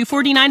breasts for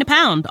 $2.49 a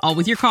pound, all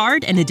with your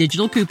card and a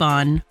digital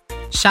coupon.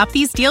 Shop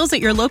these deals at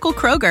your local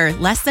Kroger,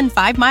 less than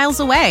 5 miles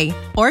away.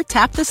 Or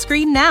tap the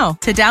screen now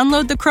to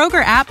download the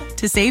Kroger app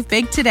to save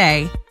big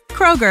today.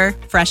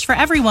 Kroger, fresh for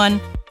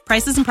everyone.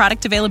 Prices and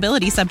product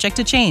availability subject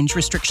to change.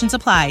 Restrictions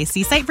apply.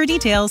 See site for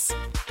details.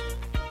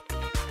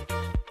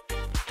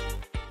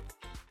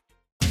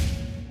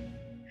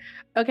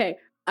 Okay.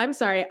 I'm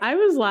sorry. I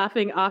was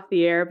laughing off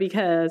the air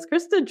because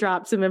Crista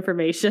dropped some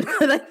information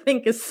that I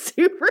think is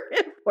super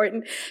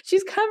important.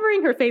 She's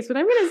covering her face, but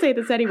I'm going to say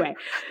this anyway.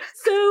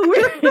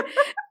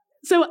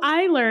 So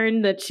I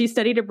learned that she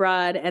studied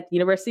abroad at the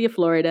University of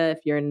Florida.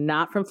 If you're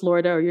not from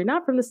Florida or you're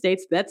not from the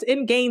States, that's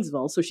in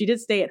Gainesville. So she did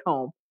stay at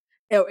home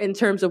in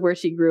terms of where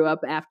she grew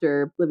up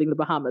after living in the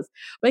Bahamas.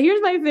 But here's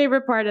my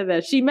favorite part of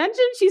this. She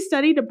mentioned she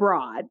studied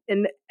abroad.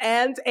 And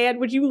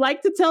would you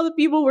like to tell the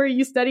people where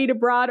you studied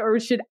abroad, or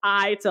should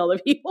I tell the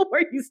people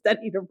where you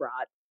studied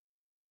abroad?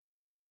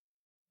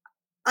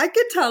 I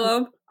could tell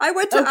them. I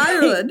went to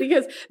Ireland.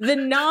 Because the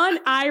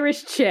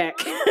non-Irish chick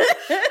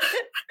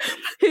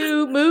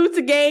who moved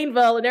to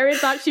Gainesville and everyone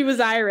thought she was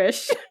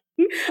Irish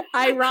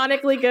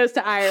ironically goes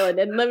to Ireland.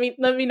 And let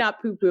me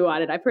not poo-poo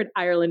on it. I've heard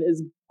Ireland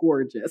is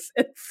gorgeous.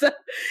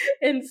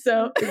 And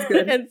so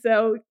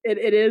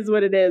it is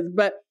what it is.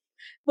 But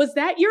was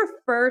that your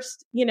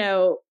first,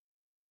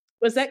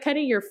 was that kind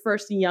of your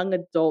first young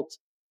adult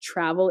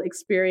travel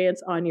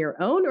experience on your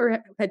own, or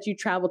had you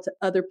traveled to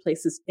other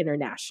places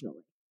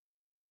internationally?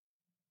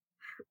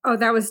 Oh,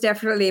 that was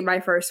definitely my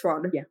first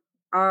one. Yeah.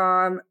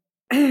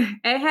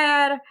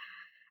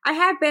 I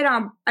had been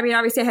on,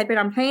 obviously I had been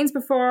on planes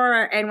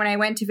before. And when I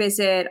went to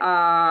visit, when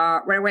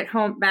I went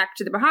home back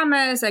to the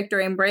Bahamas, like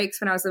during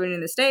breaks when I was living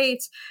in the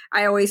States,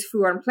 I always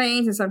flew on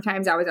planes, and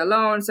sometimes I was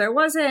alone. So it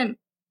wasn't,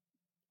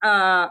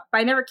 but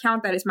I never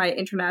count that as my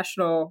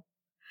international,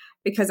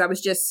 because it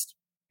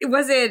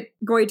wasn't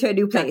going to a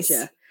new place.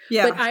 Gotcha.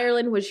 Yeah. But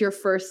Ireland was your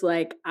first,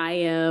 like, I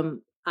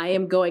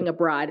am going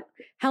abroad.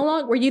 How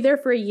long were you there,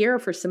 for a year or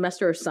for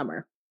semester or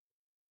summer?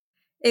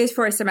 It was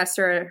for a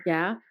semester.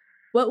 Yeah.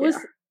 What was,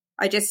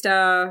 I just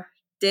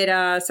did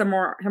some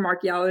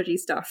archaeology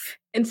stuff.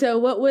 And so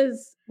what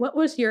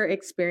was your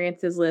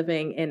experiences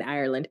living in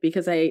Ireland?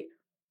 Because I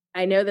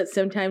know that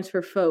sometimes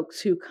for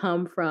folks who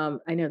come from,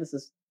 I know this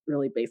is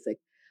really basic,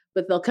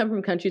 but they'll come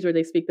from countries where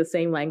they speak the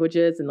same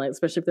languages, and like,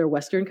 especially if they're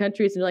Western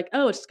countries, and you're like,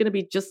 oh, it's going to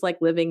be just like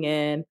living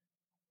in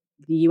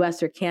the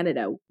US or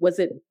Canada. Was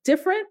it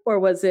different, or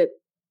was it,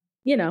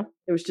 it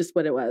was just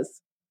what it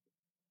was?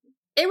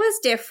 It was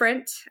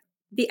different.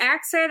 The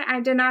accent I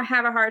did not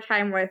have a hard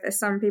time with, as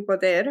some people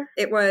did.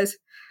 It was,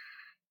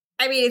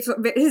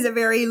 it is a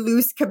very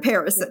loose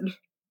comparison.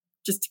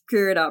 Just to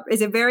clear it up.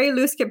 It's a very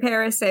loose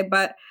comparison,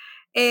 but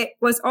it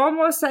was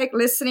almost like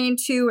listening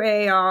to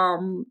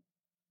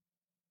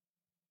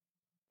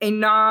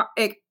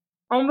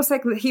almost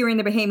like hearing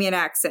the Bahamian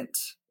accent.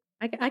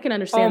 I can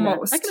understand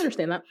almost. That. I can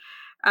understand that.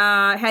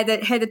 Had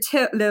the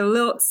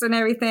lilts and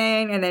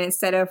everything, and then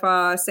instead of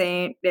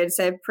pronouncing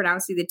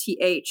the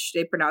TH,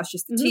 they pronounced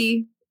just the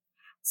T.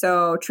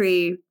 So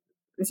tree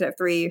instead of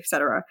three,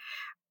 etc.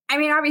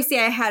 Obviously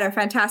I had a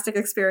fantastic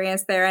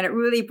experience there, and it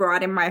really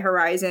broadened my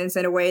horizons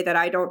in a way that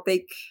I don't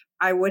think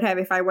I would have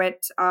if I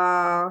went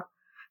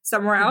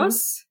somewhere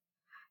else.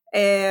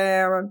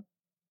 And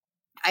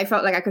I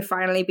felt like I could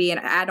finally be an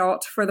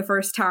adult for the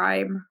first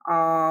time.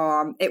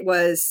 It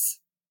was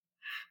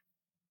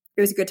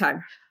a good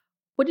time.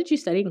 What did you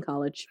study in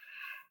college?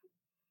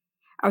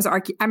 I'm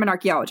an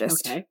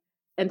archaeologist. Okay.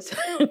 And so,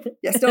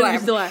 yeah, still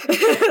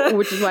am.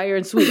 Which is why you're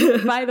in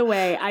Sweden. By the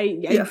way,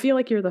 I feel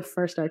like you're the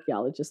first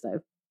archaeologist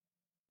I've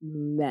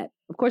met.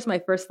 Of course,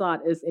 my first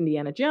thought is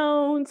Indiana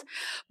Jones,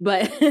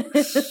 but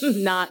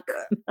not.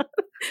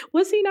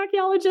 Was he an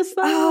archaeologist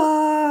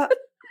though?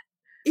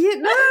 He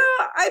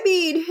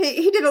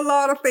did a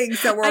lot of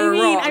things that were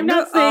wrong. I'm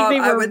not saying they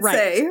were I would right.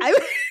 say.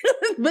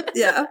 But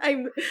yeah.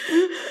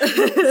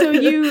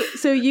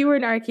 So you were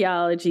an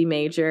archaeology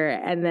major,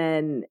 and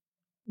then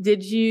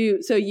you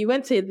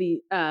went to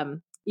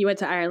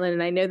Ireland,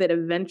 and I know that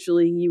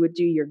eventually you would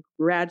do your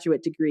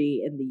graduate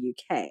degree in the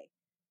UK,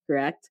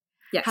 correct?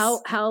 Yes.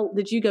 How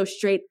did you go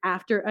straight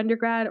after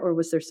undergrad, or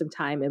was there some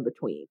time in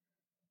between?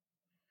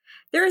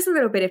 There was a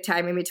little bit of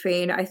time in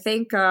between. I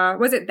think,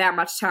 wasn't that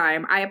much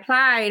time. I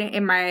applied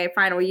in my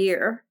final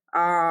year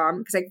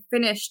because I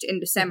finished in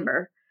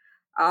December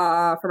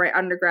for my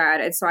undergrad.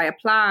 And so I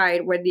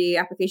applied when the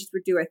applications were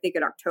due, I think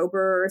in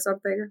October or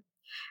something.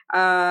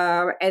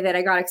 And then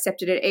I got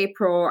accepted in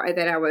April, and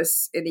then I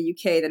was in the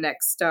UK the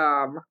next.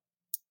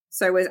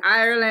 So it was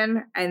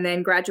Ireland, and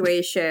then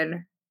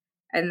graduation,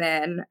 and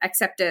then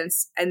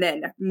acceptance, and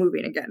then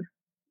moving again.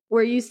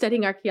 Were you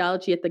studying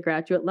archaeology at the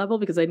graduate level?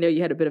 Because I know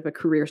you had a bit of a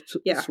career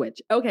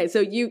switch. Okay,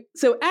 so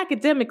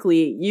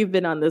academically, you've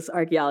been on this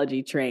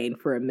archaeology train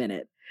for a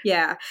minute.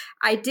 Yeah,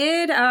 I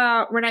did.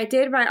 When I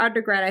did my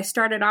undergrad, I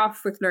started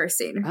off with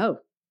nursing. Oh.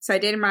 So I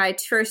did my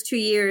first 2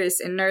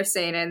 years in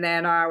nursing, and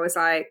then I was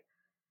like,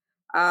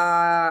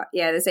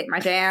 this ain't my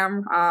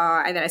jam.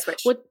 And then I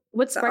switched.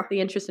 What sparked the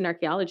interest in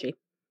archaeology?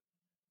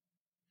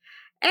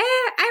 I've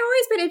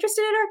always been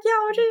interested in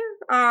archaeology.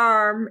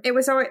 It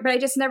was always, but I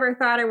just never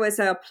thought it was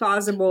a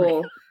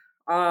plausible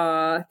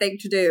thing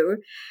to do.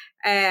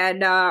 And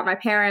my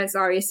parents,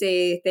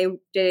 obviously, they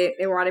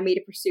wanted me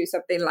to pursue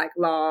something like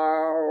law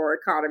or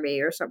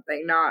economy or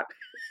something, not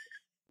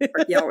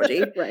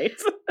archaeology. Right.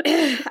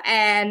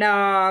 And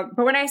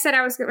but when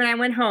I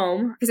went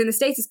home, because in the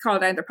States it's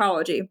called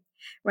anthropology.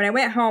 When I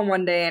went home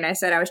one day and I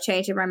said I was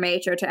changing my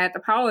major to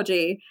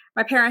anthropology,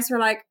 my parents were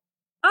like,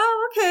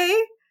 "Oh,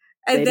 okay."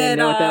 And They then, didn't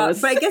know what that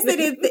was. but I guess they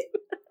didn't.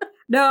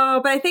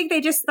 No, but I think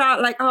they just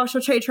thought like, "Oh,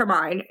 she'll change her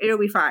mind. It'll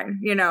be fine."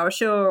 You know,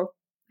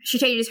 she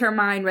changes her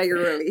mind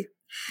regularly.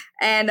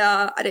 And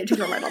I didn't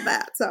change my mind on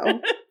that. So,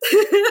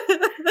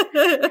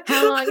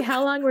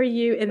 How long were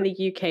you in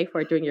the UK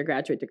for doing your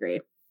graduate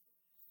degree?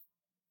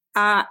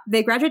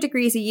 the graduate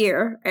degree is a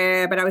year,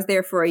 but I was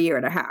there for a year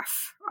and a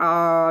half.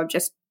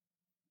 Just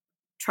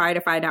trying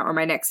to find out where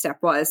my next step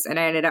was, and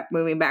I ended up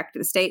moving back to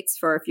the States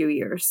for a few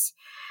years,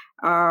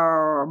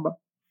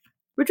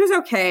 which was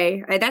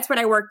okay. And that's when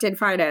I worked in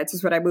finance.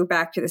 Is when I moved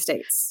back to the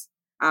States.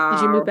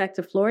 Did you move back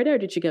to Florida, or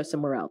did you go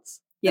somewhere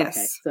else? Yes.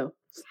 Okay, so.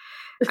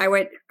 I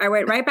went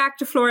right back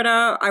to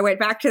Florida. I went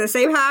back to the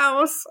same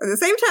house, in the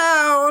same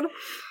town.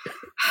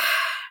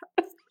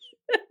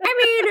 I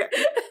mean,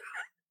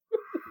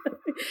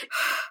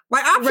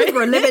 my options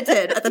were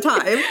limited at the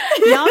time.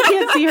 Y'all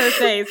can't see her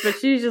face, but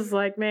she's just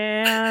like,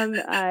 man,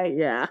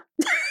 yeah.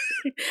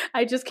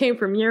 I just came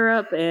from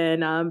Europe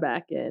and I'm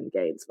back in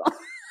Gainesville.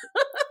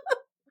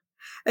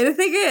 And the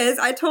thing is,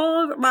 I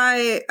told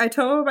my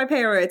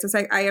parents, it's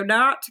like, I am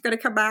not going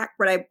to come back.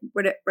 When I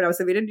was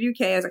living in the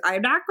UK, I was like, I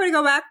am not going to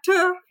go back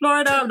to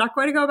Florida. I'm not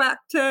going to go back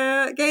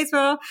to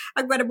Gainesville.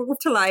 I'm going to move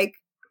to like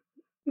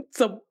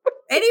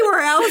anywhere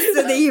else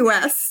in the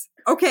US.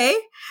 Okay.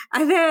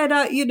 And then,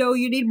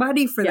 you need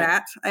money for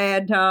that.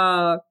 And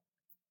so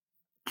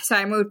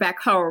I moved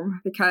back home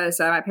because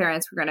my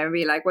parents were going to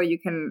be like, well, you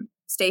can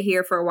stay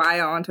here for a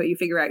while until you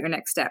figure out your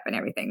next step and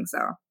everything. So.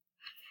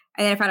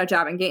 And then I found a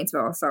job in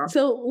Gainesville.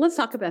 So let's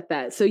talk about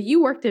that. So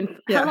you worked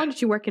how long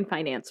did you work in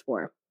finance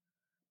for?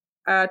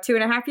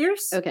 2.5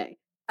 years. Okay.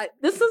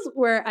 This is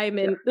where I'm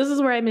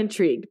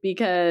intrigued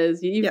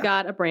because you've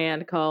got a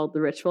brand called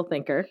the Richful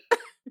Thinker,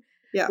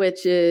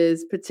 which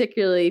is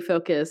particularly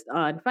focused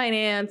on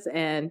finance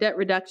and debt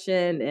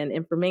reduction and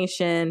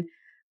information.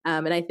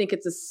 And I think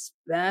it's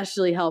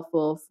especially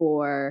helpful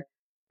for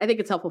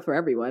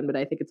everyone, but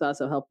I think it's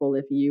also helpful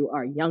if you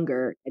are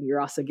younger and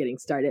you're also getting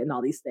started in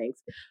all these things.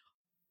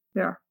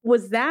 Yeah.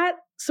 Was that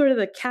sort of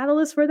the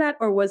catalyst for that,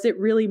 or was it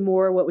really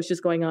more what was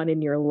just going on in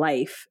your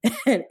life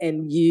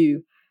and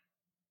you?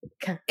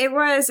 It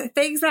was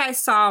things that I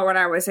saw when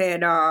I was in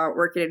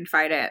working in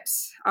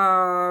finance,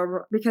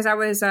 because I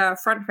was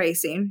front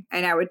facing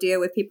and I would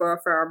deal with people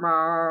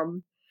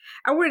from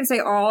I wouldn't say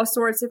all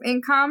sorts of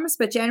incomes,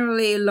 but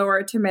generally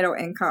lower to middle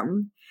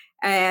income,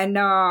 and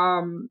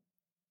I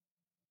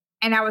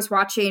was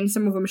watching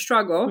some of them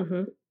struggle.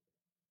 Mm-hmm.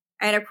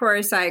 And of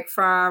course, like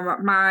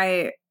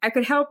I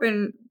could help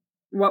in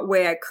what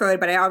way I could,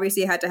 but I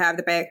obviously had to have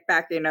the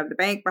backing of the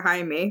bank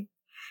behind me.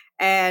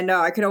 And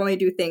I could only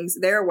do things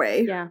their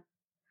way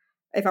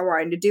if I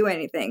wanted to do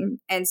anything.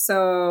 And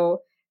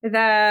so when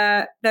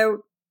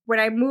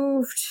I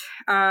moved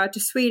to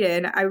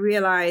Sweden, I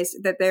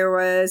realized that there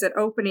was an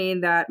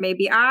opening that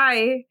maybe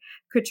I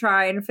could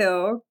try and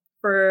fill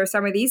for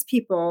some of these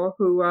people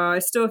who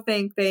still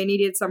think they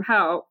needed some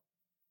help.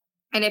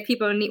 And if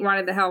people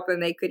wanted the help, then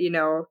they could,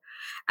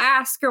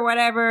 ask or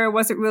whatever. It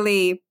wasn't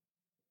really,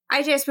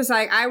 I just was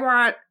like, I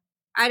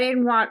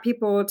didn't want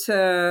people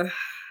to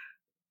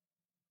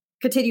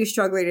continue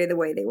struggling in the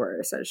way they were,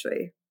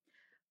 essentially.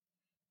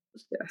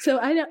 Yeah. So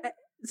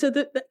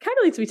that kind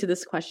of leads me to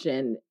this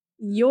question.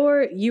 You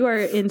are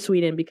in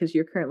Sweden because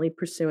you're currently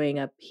pursuing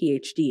a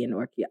PhD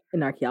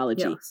in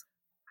archaeology. Yes.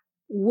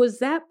 Was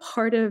that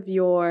part of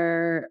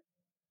your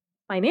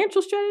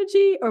financial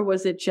strategy, or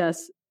was it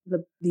just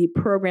the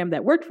program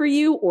that worked for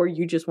you, or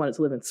you just wanted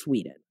to live in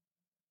Sweden?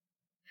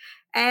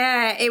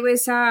 It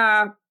was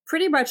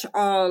pretty much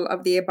all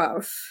of the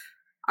above.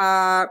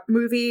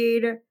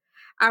 Moving,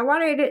 I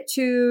wanted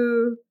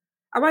to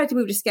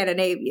move to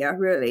Scandinavia,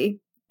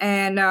 really,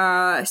 and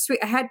I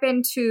had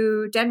been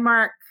to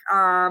Denmark,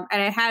 and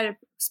I had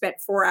spent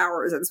 4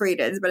 hours in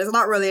Sweden, but it's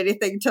not really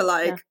anything to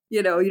like,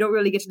 you don't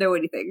really get to know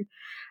anything.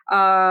 So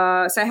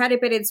I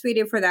hadn't been in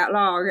Sweden for that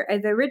long.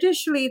 And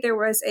originally there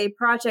was a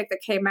project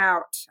that came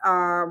out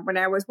when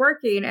I was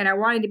working, and I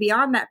wanted to be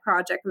on that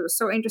project. It was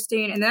so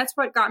interesting. And that's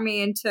what got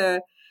me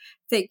into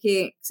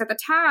thinking, because at the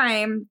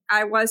time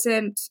I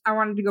wanted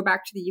to go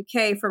back to the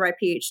UK for my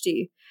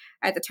PhD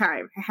at the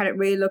time. I hadn't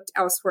really looked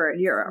elsewhere in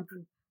Europe.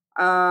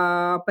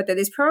 But then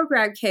this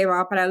program came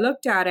up and I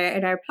looked at it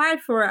and I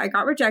applied for it. I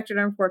got rejected,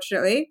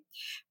 unfortunately,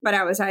 but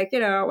I was like,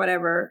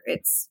 whatever,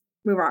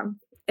 move on.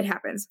 It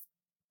happens.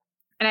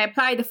 And I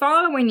applied the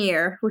following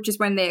year, which is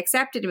when they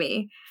accepted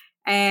me.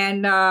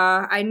 And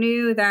I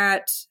knew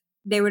that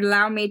they would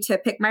allow me to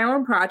pick my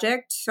own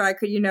project. So I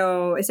could,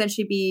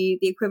 essentially be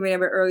the equivalent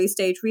of an early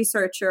stage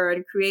researcher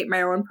and create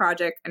my own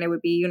project. And it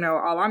would be,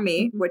 all on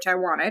me, which I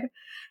wanted.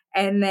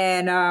 And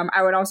then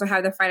I would also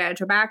have the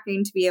financial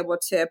backing to be able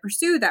to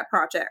pursue that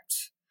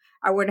project.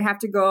 I wouldn't have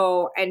to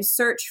go and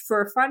search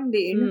for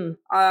funding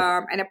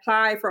and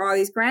apply for all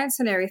these grants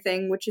and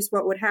everything, which is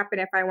what would happen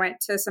if I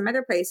went to some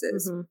other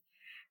places. Mm-hmm.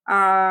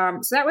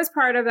 So that was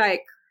part of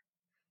like,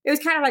 it was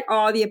kind of like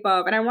all the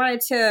above. And I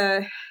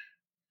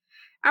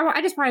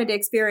just wanted to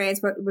experience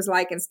what it was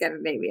like in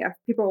Scandinavia.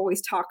 People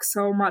always talk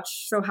so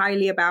much, so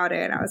highly about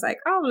it. And I was like,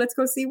 oh, let's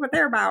go see what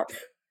they're about.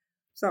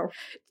 So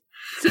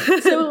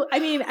I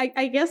mean,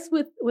 I guess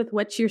with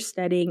what you're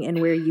studying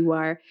and where you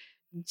are,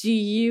 do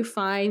you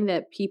find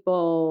that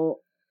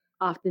people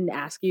often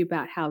ask you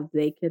about how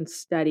they can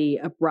study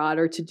abroad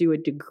or to do a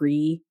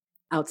degree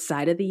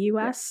outside of the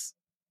U.S.?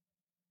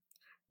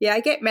 Yeah, I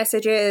get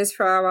messages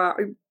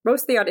from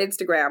mostly on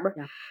Instagram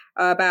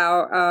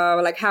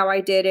about like how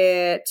I did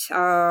it,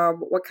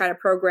 what kind of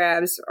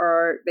programs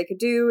or they could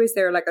do. Is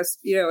there like a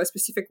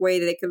specific way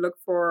that they could look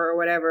for or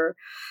whatever?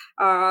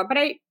 But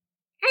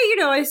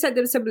I send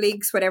them some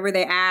links whenever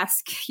they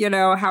ask,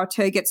 how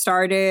to get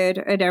started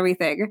and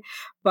everything.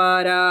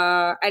 But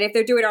and if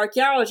they're doing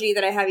archaeology,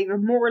 then I have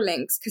even more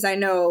links because I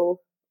know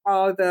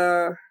all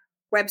the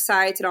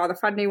websites and all the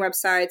funding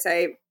websites.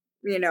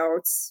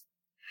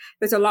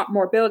 There's a lot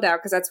more build out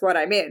because that's what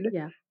I'm in.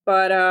 Yeah.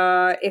 But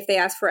if they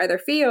ask for other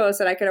fields,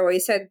 then I can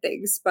always send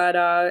things. But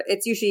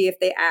it's usually if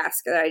they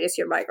ask, and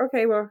I'm like,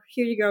 okay, well,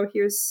 here you go.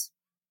 Here's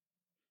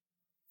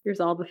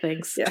all the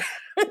things. Yeah.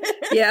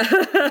 Yeah.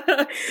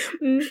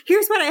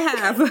 Here's what I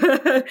have.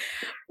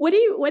 What do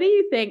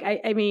you think?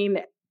 I mean,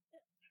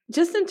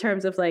 just in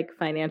terms of like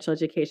financial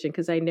education,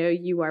 because I know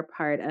you are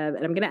part of,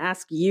 and I'm going to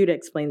ask you to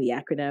explain the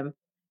acronym,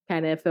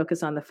 kind of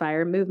focus on the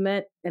FIRE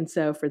movement. And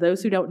so for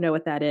those who don't know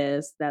what that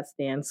is, that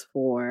stands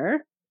for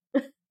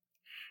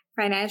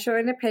Financial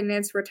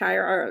Independence,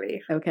 Retire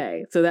Early.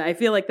 Okay. So I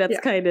feel like that's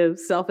kind of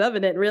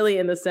self-evident, really,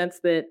 in the sense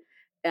that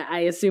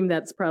I assume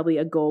that's probably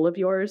a goal of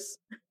yours.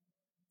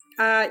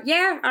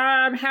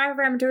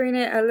 However, I'm doing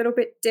it a little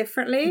bit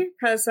differently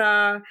because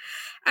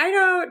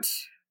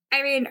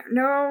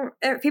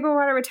if people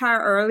want to retire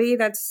early,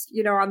 that's,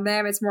 on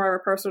them. It's more of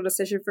a personal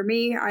decision for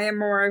me. I am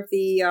more of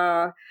the,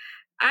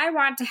 I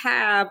want to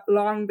have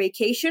long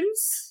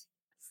vacations,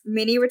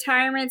 mini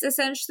retirements,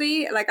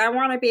 essentially. Like I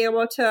want to be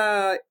able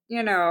to,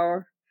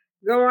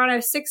 go on a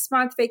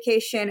 6-month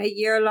vacation, a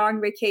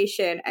year-long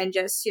vacation, and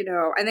just,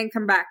 and then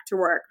come back to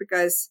work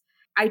because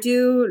I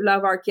do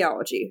love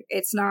archaeology.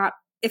 It's not,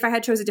 if I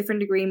had chose a different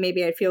degree,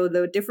 maybe I'd feel a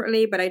little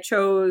differently, but I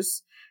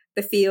chose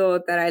the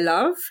field that I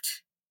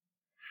loved.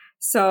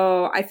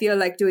 So I feel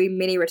like doing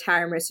mini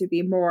retirements would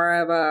be more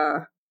of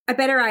a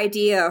better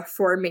idea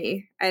for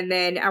me. And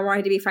then I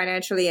wanted to be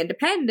financially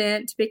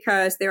independent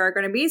because there are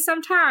going to be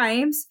some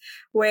times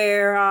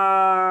where,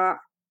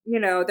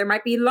 there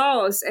might be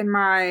lulls in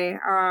my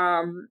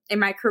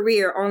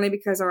career only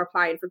because I'm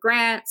applying for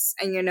grants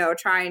and,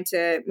 trying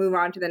to move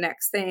on to the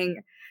next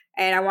thing.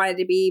 And I wanted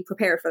to be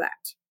prepared for that.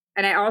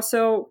 And I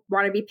also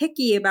want to be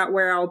picky about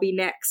where I'll be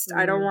next.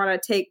 I don't want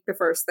to take the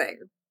first thing.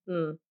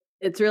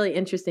 It's really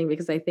interesting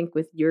because I think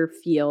with your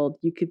field,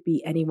 you could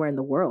be anywhere in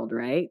the world,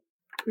 right?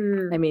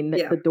 I mean,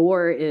 the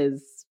door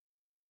is,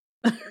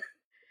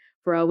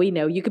 for all we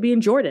know, you could be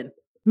in Jordan,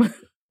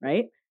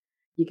 right?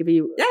 You could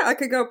be. Yeah, I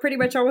could go pretty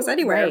much almost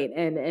anywhere. Right,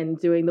 and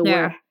doing the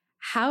work.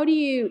 How do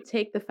you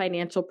take the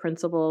financial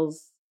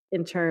principles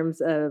in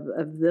terms of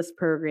this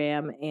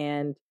program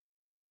and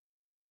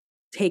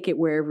take it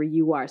wherever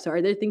you are? So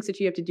are there things that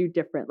you have to do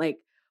different? Like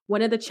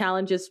one of the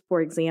challenges,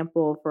 for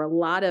example, for a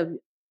lot of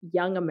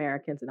young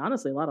Americans and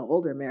honestly a lot of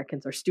older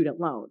Americans are student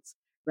loans,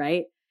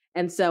 right?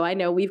 And so I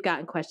know we've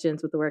gotten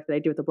questions with the work that I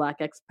do with the Black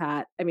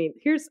expat. I mean,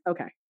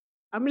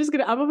 I'm just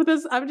gonna put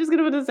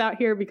this out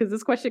here because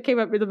this question came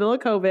up in the middle of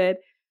COVID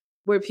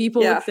where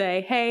people would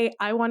say, hey,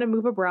 I want to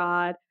move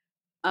abroad.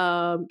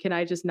 Can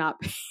I just not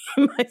pay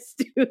my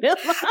student loan?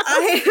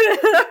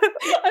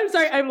 I'm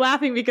sorry, I'm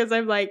laughing because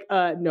I'm like,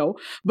 no,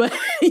 but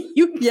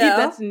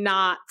that's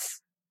not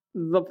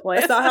the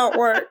plan. That's not how it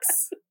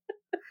works.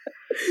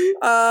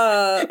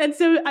 And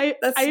so I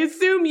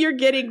assume you're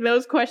getting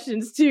those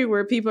questions too,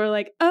 where people are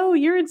like, oh,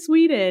 you're in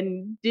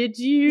Sweden. Did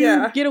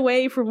you get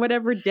away from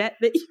whatever debt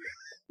that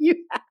you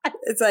had?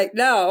 It's like,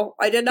 no,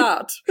 I did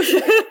not.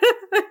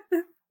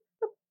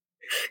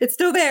 It's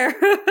still there.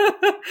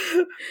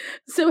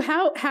 So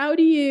how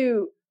do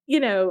you,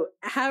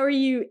 how are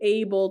you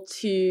able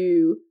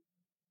to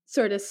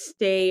sort of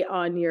stay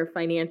on your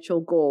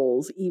financial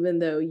goals, even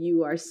though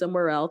you are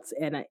somewhere else?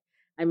 And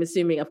I'm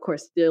assuming, of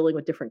course, dealing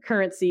with different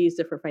currencies,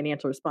 different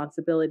financial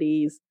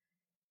responsibilities.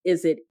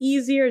 Is it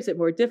easier? Is it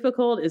more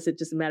difficult? Is it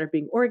just a matter of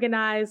being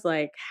organized?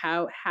 Like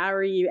how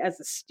are you as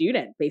a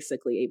student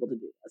basically able to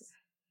do this?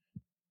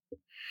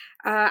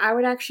 I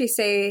would actually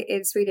say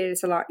in Sweden,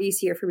 it's a lot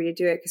easier for me to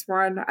do it because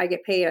one, I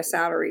get paid a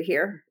salary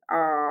here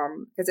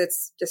because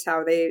it's just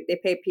how they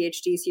pay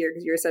PhDs here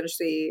because you're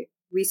essentially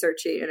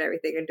researching and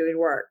everything and doing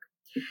work.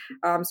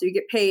 So you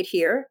get paid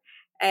here.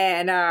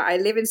 And I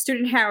live in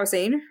student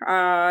housing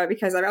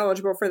because I'm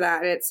eligible for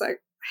that. And it's like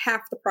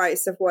half the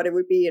price of what it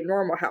would be in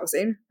normal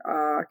housing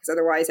because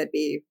otherwise I'd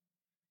be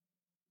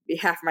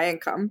half my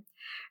income.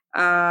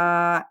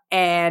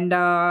 And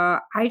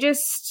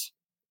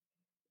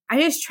I I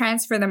just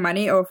transfer the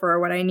money over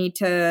what I need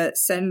to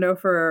send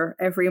over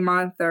every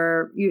month,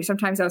 or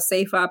sometimes I'll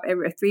save up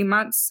every 3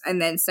 months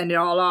and then send it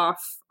all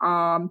off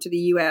to the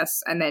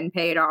US and then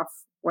pay it off,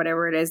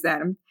 whatever it is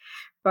then.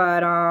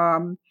 But I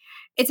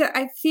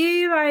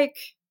feel like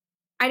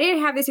I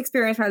didn't have this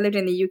experience when I lived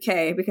in the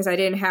UK because I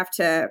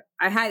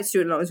had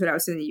student loans when I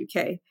was in the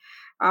UK.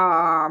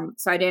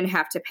 So I didn't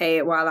have to pay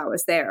it while I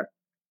was there.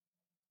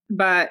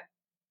 But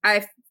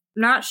I'm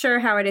not sure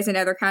how it is in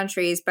other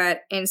countries,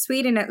 but in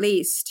Sweden at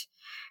least,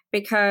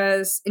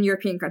 because in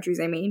European countries,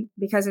 I mean,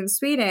 because in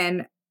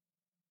Sweden,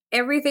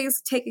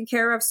 everything's taken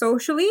care of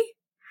socially.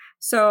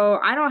 So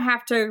I don't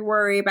have to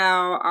worry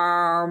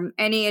about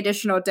any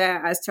additional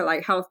debt as to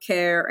like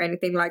healthcare or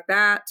anything like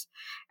that.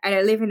 And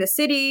I live in the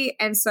city,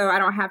 and so I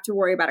don't have to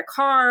worry about a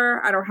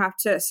car. I don't have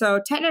to. So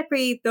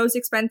technically, those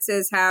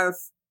expenses have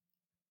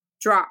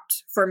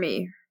dropped for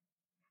me.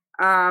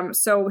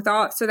 So with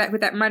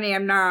that money,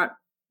 I'm not,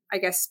 I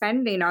guess,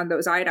 spending on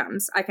those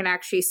items. I can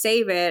actually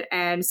save it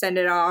and send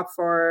it off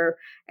or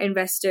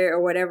invest it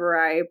or whatever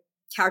I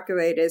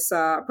calculate is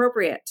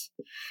appropriate.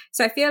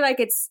 So I feel like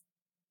it's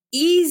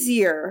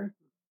easier,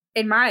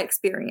 in my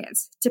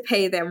experience, to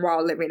pay them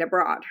while living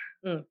abroad.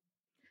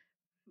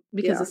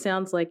 Because it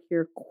sounds like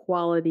your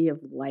quality of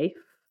life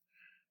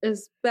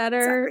is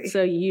better. Exactly.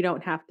 So you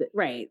don't have to,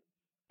 right.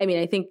 I mean,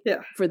 I think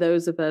for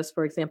those of us,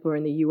 for example, who are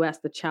in the US,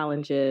 the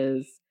challenge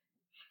is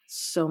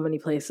so many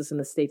places in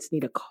the States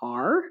need a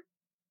car.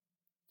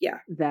 Yeah.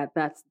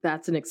 That's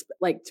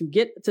like to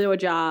get to a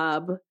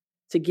job,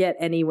 to get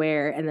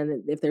anywhere. And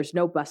then if there's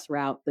no bus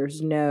route,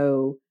 there's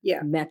no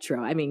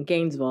metro. I mean,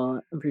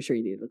 Gainesville, I'm pretty sure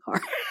you need a car.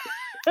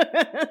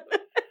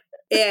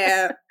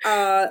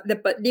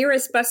 The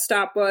nearest bus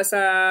stop was,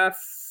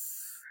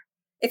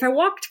 if I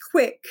walked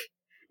quick,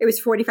 it was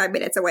 45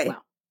 minutes away.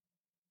 Wow.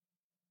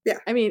 Yeah.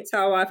 I mean,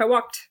 so if I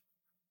walked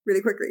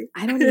really quickly.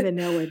 I don't even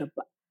know where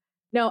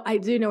no, I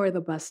do know where the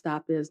bus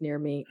stop is near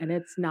me, and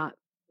it's not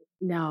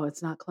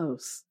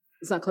close.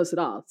 It's not close at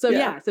all. So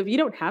so if you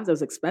don't have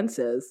those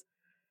expenses,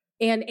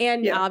 and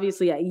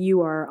obviously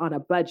you are on a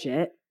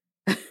budget,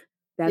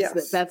 that's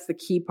the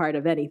key part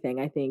of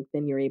anything, I think,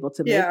 then you're able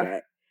to make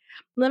it.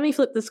 Let me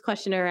flip this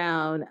question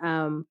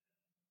around,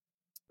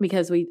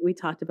 because we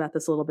talked about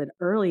this a little bit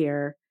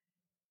earlier.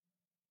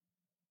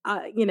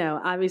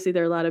 Obviously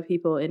there are a lot of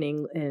people in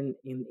England,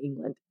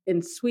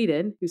 in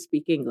Sweden, who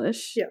speak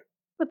English. Yeah.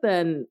 But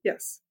then,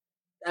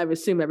 I would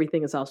assume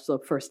everything is also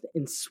first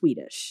in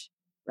Swedish,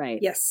 right?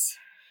 Yes.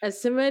 As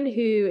someone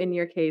who, in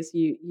your case,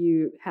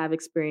 you have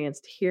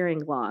experienced hearing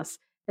loss,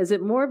 is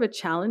it more of a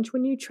challenge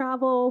when you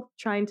travel,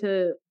 trying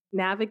to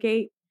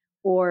navigate,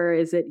 or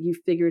is it you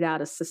figured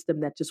out a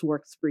system that just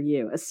works for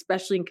you,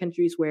 especially in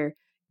countries where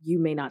you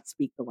may not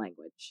speak the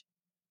language?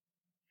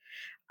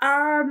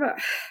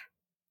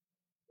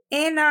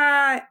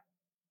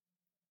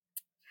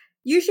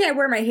 Usually I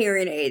wear my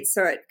hearing aids,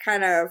 so it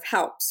kind of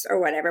helps or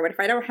whatever. But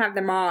if I don't have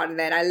them on,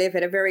 then I live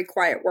in a very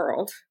quiet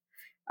world,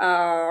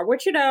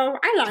 which,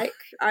 I like.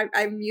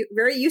 I'm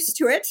very used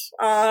to it.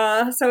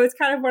 So it's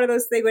kind of one of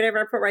those things, whenever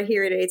I put my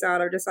hearing aids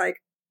on, I'm just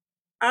like,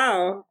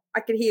 oh,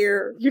 I can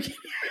hear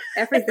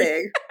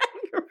everything.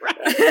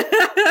 Right.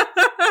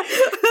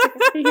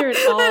 You hear it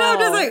all. And I'm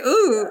just like,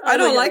 ooh, I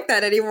don't like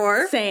that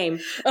anymore. Same.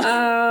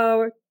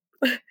 But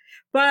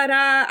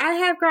I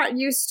have gotten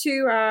used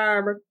to,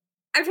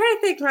 I'm trying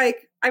to think,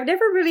 like, I've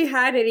never really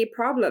had any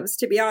problems,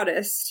 to be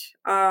honest,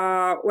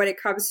 when it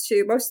comes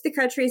to most of the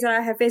countries that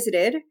I have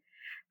visited.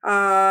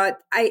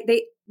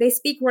 They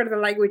speak one of the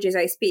languages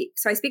I speak.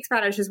 So I speak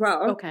Spanish as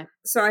well. Okay.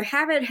 So I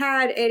haven't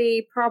had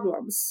any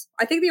problems.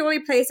 I think the only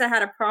place I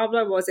had a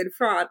problem was in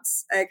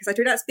France, because I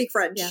do not speak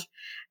French. Yeah.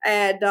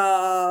 And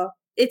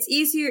it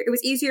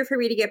was easier for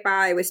me to get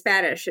by with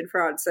Spanish in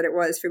France than it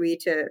was for me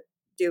to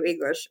do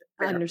English.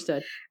 I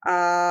understood.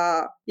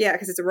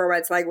 Because it's a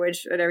Romance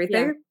language and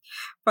everything. Yeah.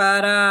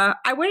 But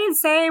I wouldn't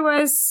say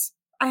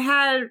I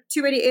had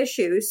too many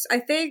issues. I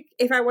think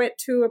if I went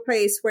to a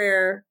place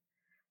where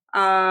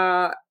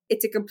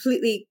it's a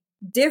completely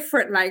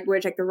different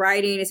language, like the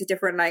writing is a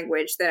different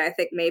language, then I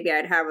think maybe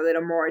I'd have a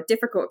little more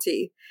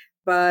difficulty.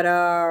 But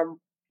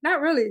not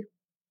really.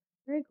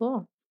 Very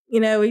cool.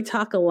 We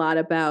talk a lot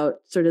about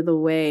sort of the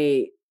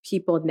way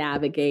people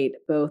navigate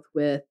both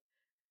with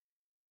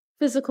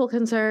physical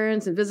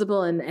concerns and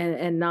visible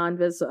and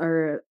non-visible,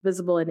 or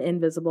visible and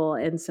invisible.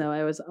 And so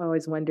I was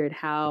always wondered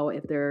how,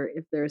 if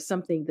there's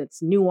something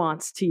that's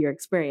nuanced to your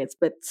experience.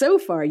 But so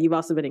far, you've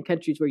also been in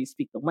countries where you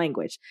speak the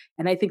language,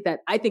 and I think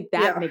that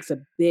makes a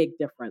big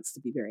difference,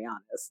 to be very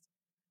honest.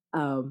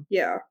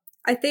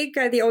 I think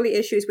the only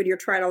issue is when you're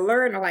trying to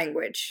learn a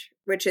language,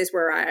 which is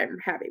where I'm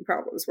having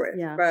problems with.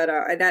 Yeah. But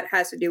and that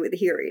has to do with the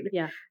hearing.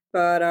 Yeah.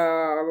 But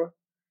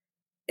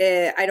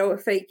I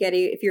don't think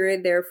if you're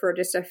in there for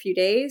just a few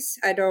days,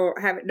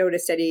 haven't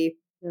noticed any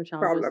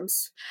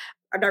problems.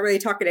 I'm not really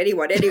talking to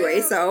anyone anyway,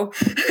 so.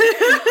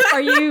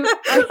 Are you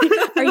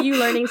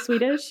learning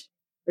Swedish?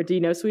 Or do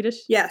you know Swedish?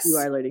 Yes. You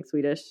are learning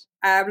Swedish?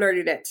 I'm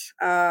learning it.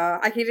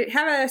 I can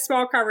have a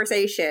small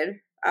conversation,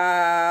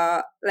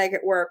 like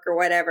at work or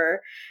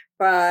whatever.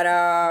 But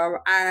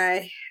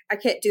I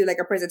can't do like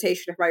a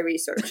presentation of my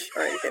research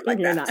or anything like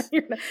that.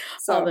 You're not.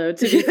 So. Although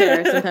to be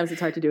fair, sometimes it's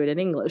hard to do it in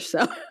English.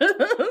 So,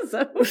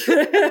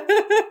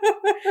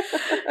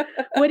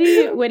 what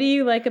do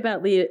you like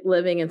about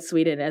living in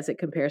Sweden as it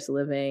compares to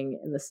living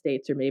in the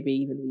States or maybe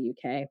even the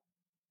UK?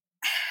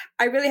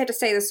 I really had to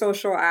say the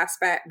social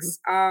aspects.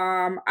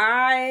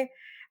 I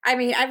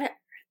mean,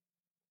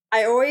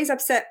 I always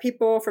upset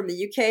people from the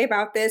UK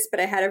about this, but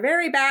I had a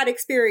very bad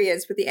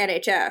experience with the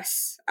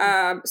NHS.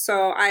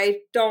 So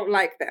I don't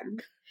like them.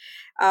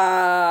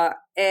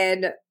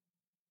 And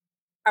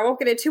I won't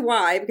get into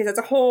why, because that's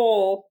a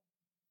whole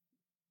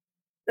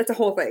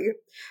thing.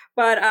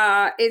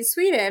 But in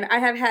Sweden, I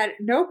have had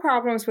no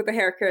problems with the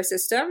healthcare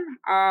system.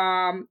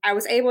 I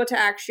was able to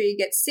actually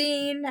get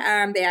seen.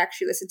 They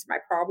actually listened to my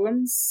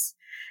problems.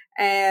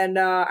 And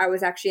I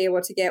was actually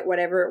able to get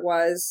whatever it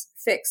was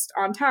fixed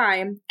on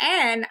time.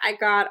 And I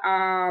got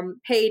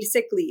paid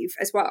sick leave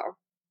as well.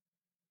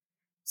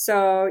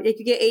 So you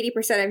could get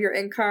 80% of your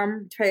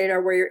income, depending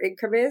on where your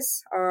income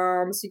is.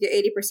 So you get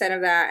 80%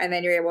 of that, and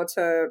then you're able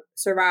to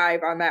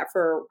survive on that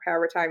for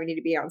however time you need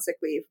to be on sick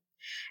leave.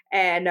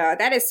 And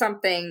that is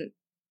something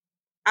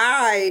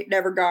I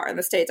never got in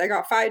the States. I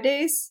got 5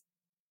 days.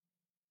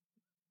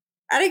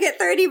 I didn't get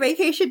 30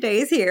 vacation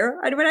days here.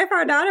 And when I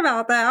found out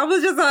about that, I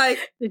was just like,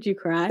 did you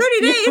cry? 30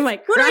 days?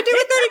 What do I do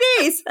with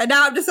 30 days? And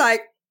now I'm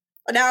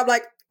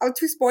like, I'm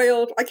too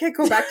spoiled. I can't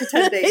go back to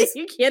 10 days.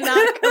 You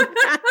cannot come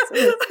back to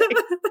this.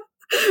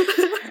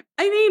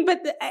 I mean, but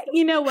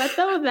you know what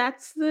though?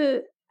 That's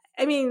the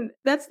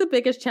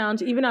biggest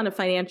challenge, even on the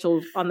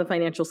financial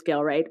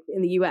scale, right?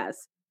 In the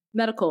US,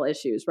 medical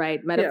issues, right?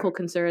 Medical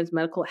concerns,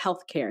 medical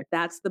health care.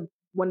 That's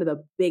one of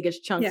the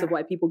biggest chunks of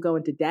why people go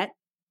into debt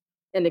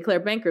and declare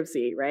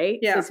bankruptcy, right?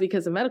 Yeah. It's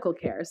because of medical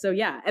care. So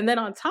yeah. And then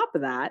on top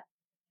of that,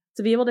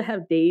 to be able to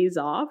have days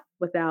off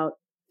without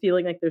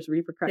feeling like there's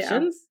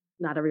repercussions,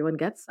 not everyone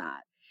gets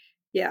that.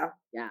 Yeah.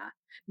 Yeah.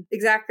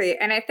 Exactly.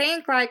 And I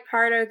think like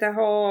part of the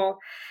whole,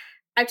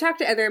 I've talked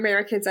to other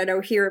Americans I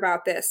know here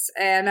about this,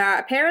 and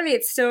apparently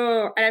it's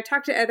still, and I've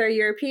talked to other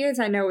Europeans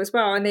I know as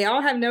well, and they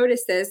all have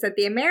noticed this, that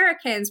the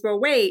Americans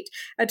will wait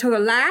until the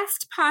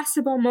last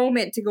possible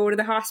moment to go to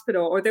the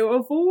hospital, or they'll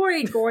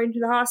avoid going to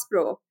the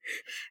hospital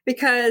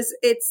because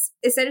it's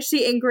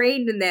essentially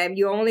ingrained in them.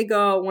 You only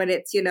go when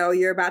it's,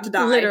 you're about to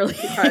die. Literally.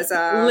 Because,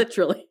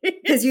 literally.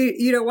 Because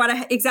you don't want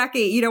to,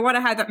 exactly, you don't want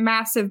to have that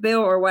massive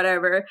bill or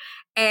whatever.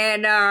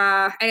 And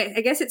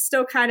I guess it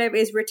still kind of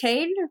is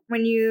retained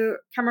when you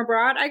come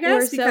abroad, I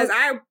guess, because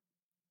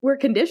we're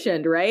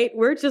conditioned, right?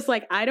 We're just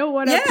like, I don't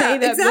want to pay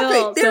that exactly.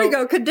 bill. There we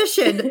go,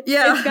 conditioned.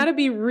 Yeah, it's got to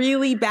be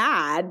really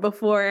bad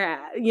before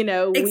we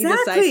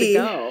decide to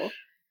go,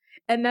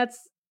 and that's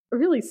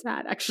really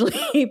sad,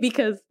 actually,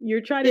 because you're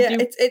trying to do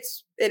it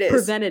is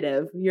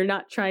preventative. You're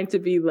not trying to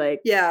be like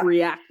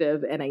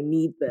reactive, and I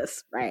need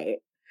this, right?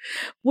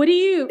 What do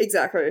you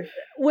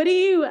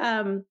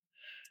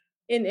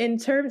in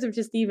terms of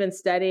just even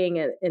studying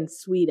in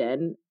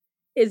Sweden,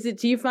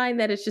 do you find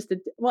that it's just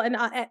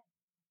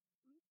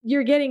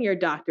you're getting your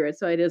doctorate,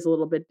 so it is a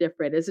little bit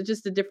different. Is it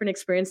just a different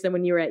experience than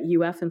when you were at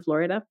UF in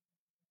Florida?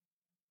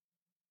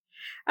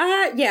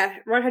 Yeah,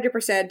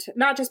 100%.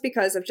 Not just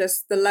because of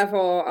just the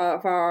level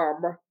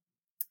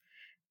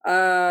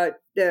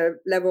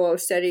of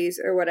studies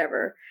or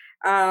whatever.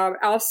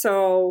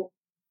 Also,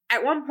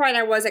 at one point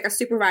I was like a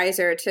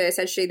supervisor to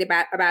essentially a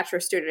bachelor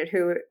student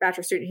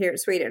here in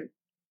Sweden.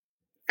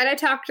 And I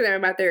talked to them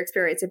about their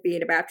experience of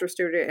being a bachelor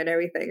student and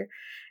everything.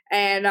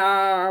 And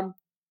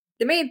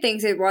the main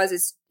things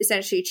is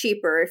essentially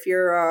cheaper if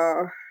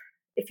you're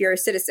a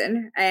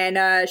citizen. And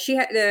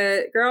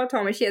the girl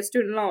told me she had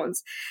student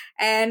loans.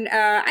 And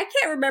I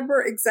can't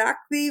remember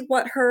exactly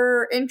what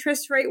her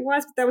interest rate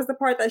was, but that was the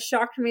part that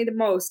shocked me the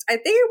most. I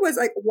think it was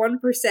like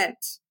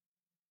 1%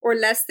 or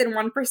less than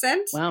 1%.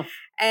 Wow.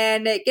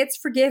 And it gets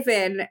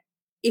forgiven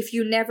if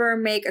you never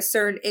make a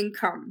certain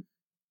income.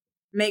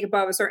 Make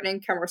above a certain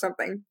income or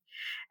something.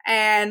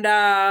 And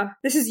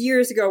this is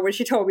years ago when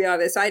she told me all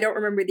this, so I don't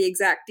remember the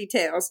exact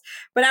details.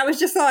 But I was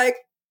just like,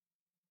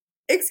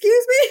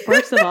 excuse me?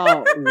 First of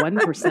all,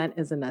 1%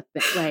 isn't a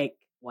thing. Like,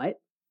 what?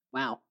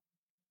 Wow.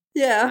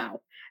 Yeah. Wow.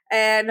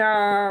 And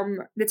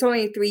it's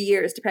only 3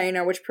 years depending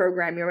on which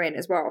program you're in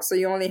as well. So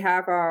you only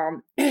have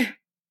and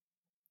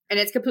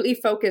it's completely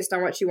focused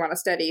on what you want to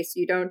study. So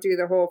you don't do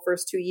the whole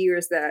first 2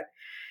 years that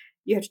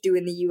you have to do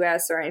in the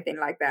US or anything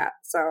like that.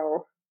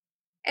 So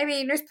I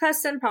mean, there's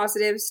plus and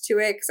positives to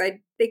it because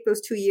I think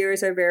those 2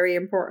 years are very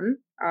important.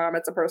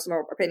 It's a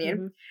personal opinion.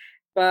 Mm-hmm.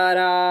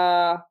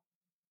 But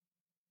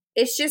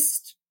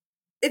it's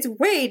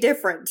way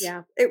different.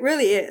 Yeah. It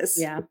really is.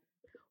 Yeah.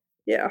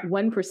 Yeah.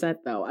 1%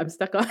 though. I'm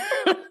stuck on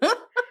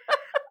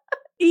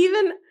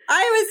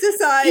I was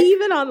just like,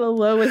 even on the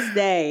lowest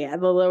day,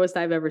 the lowest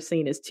I've ever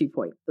seen is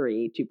 2.3,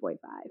 2.5.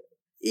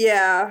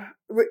 Yeah.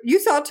 You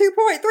saw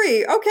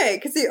 2.3. Okay.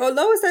 Because the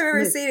lowest I've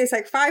ever seen is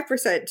like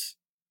 5%.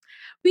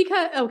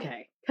 Because,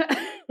 okay.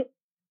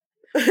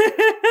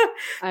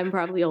 I'm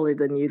probably older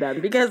than you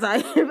then, because I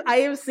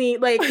have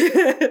seen, like,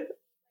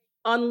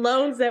 on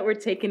loans that were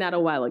taken out a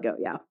while ago.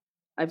 Yeah,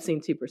 I've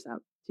seen 2%,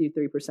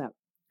 2-3%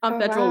 on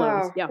federal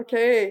loans. Yeah,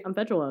 okay, on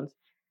federal loans.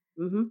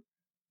 Mm-hmm.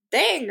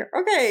 Dang.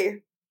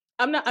 Okay.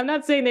 I'm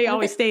not saying they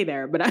always stay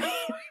there, but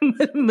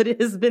but it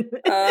has been.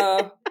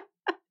 I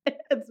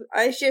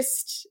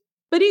just.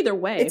 But either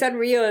way, it's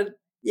unreal.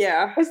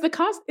 Yeah. Is the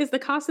cost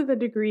of the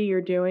degree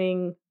you're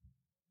doing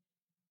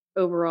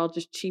overall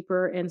just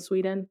cheaper in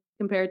Sweden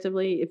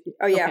comparatively?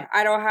 Okay.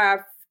 I don't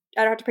have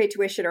to pay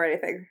tuition or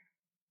anything.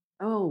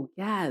 Oh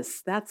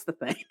yes, that's the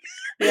thing.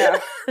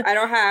 Yeah, I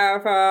don't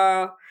have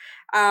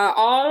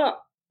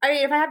I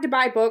mean, if I have to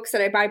buy books,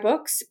 then I buy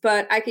books,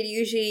 but I could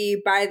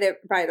usually buy them.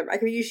 I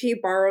could usually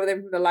borrow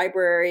them from the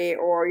library,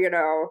 or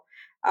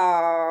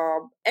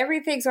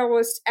everything's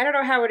almost. I don't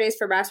know how it is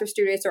for master's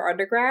students or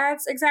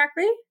undergrads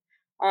exactly,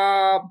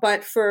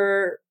 but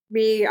for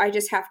me, I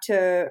just have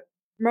to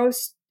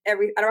I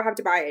don't have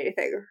to buy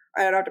anything.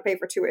 I don't have to pay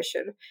for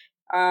tuition.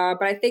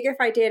 But I think if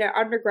I did an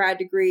undergrad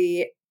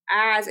degree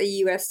as a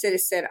U.S.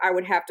 citizen, I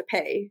would have to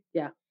pay.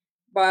 Yeah.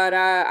 But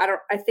I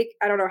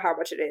don't know how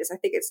much it is. I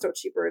think it's still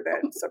cheaper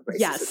than some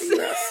places in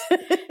the US.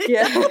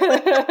 Yeah.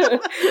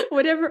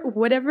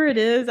 whatever it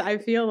is, I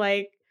feel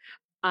like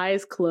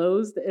eyes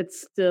closed,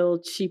 it's still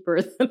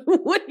cheaper than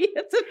what you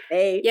have to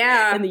pay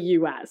in the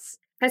US.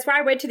 That's why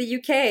I went to the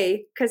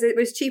UK, because it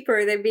was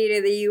cheaper than being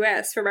in the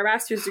US for my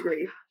master's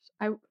degree.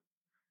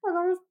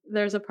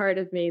 There's a part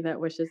of me that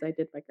wishes I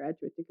did my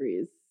graduate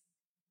degrees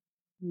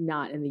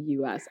not in the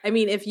US. I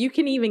mean, if you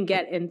can even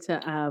get into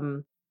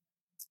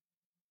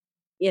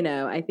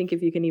I think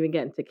if you can even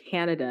get into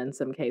Canada in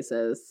some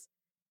cases,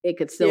 it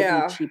could still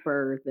be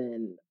cheaper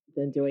than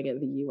doing it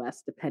in the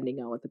US,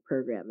 depending on what the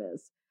program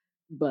is.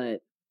 But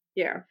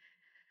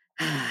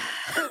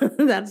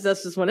that's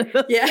just one of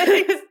those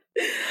things.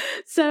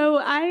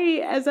 So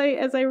as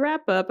I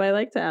wrap up, I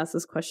like to ask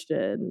this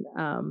question.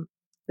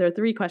 There are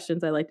 3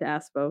 questions I like to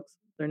ask folks.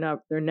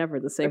 They're never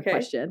the same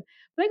question,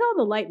 but I call it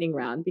the lightning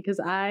round because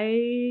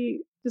I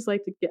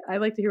like to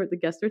hear what the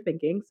guests are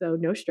thinking. So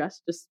no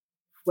stress, just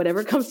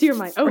whatever comes to your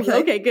mind. Oh,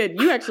 okay, good.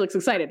 You actually look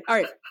excited. All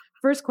right.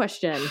 First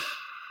question.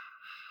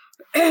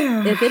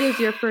 If it is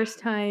your first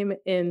time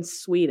in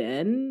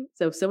Sweden,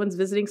 so if someone's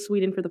visiting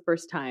Sweden for the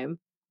first time,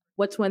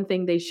 what's one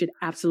thing they should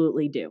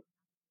absolutely do?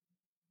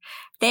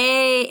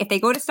 If they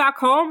go to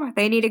Stockholm,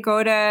 they need to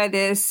go to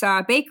this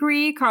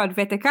bakery called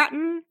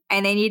Vetekatten,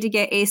 and they need to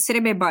get a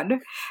cinnamon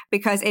bun,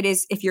 because it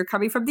is, if you're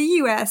coming from the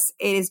US,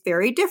 it is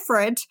very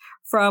different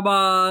from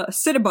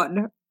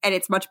cinnamon. And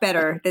it's much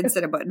better than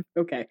cinnamon.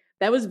 Okay.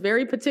 That was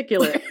very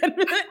particular.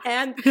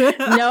 And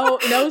no,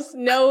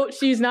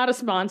 she's not a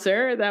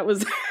sponsor. That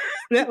was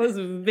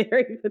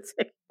very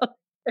particular.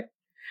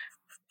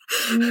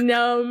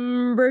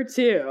 Number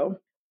 2.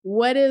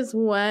 What is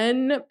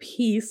one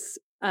piece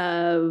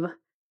of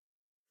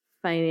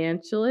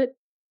financial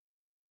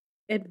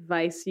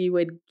advice you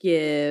would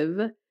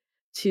give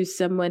to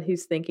someone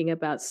who's thinking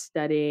about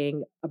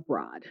studying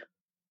abroad?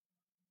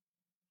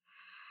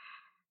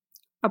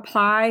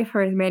 Apply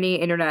for as many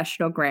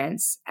international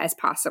grants as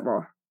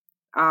possible.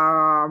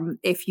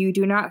 If you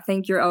do not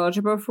think you're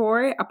eligible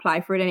for it, apply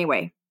for it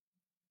anyway.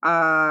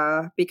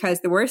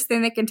 Because the worst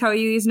thing they can tell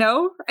you is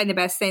no, and the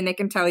best thing they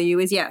can tell you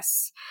is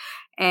yes.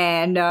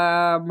 And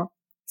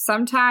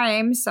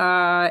sometimes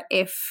they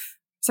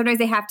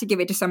have to give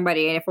it to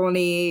somebody, and if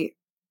only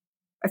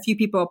a few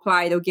people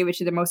apply, they'll give it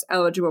to the most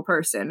eligible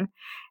person,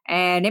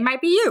 and it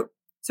might be you.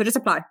 So just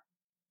apply.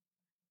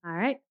 All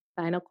right.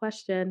 Final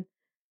question.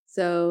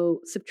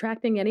 So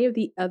subtracting any of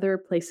the other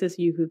places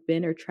you have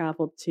been or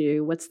traveled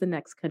to, what's the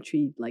next country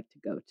you'd like to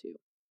go to?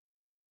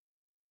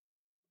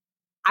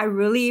 I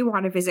really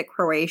want to visit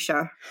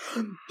Croatia.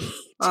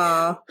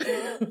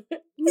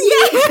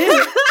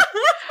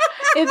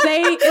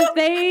 If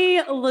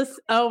they listen,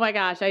 oh my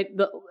gosh.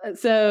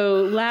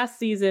 So last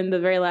season, the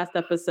very last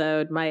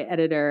episode, my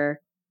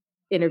editor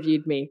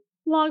interviewed me.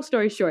 Long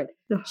story short,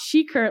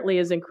 she currently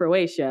is in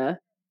Croatia.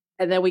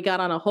 And then we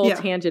got on a whole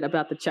tangent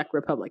about the Czech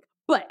Republic.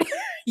 But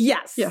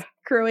yes,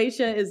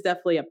 Croatia is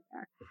definitely up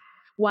there.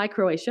 Why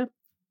Croatia?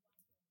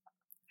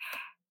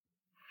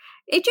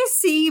 It just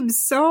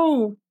seems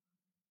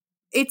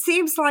it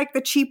seems like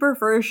the cheaper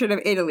version of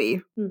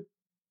Italy. And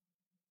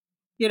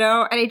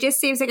it just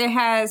seems like it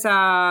has,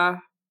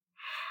 I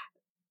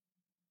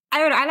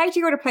don't know, I like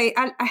to go to play,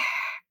 I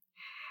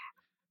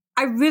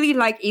really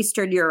like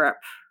Eastern Europe.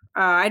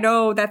 I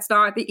know that's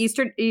not the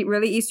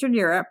really Eastern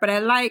Europe, but I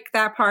like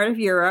that part of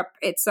Europe.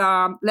 It's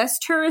less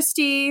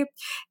touristy.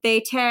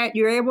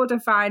 You're able to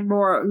find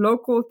more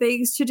local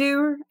things to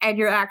do, and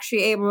you're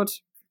actually able to,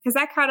 because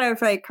that kind of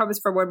like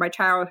comes from my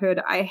childhood.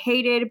 I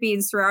hated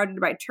being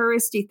surrounded by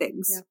touristy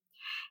things. Yeah.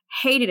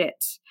 Hated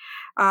it.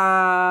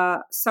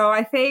 So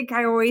I think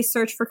I always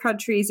search for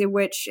countries in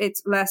which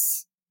it's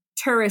less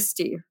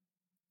touristy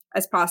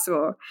as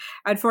possible.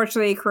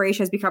 Unfortunately,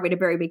 Croatia is becoming a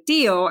very big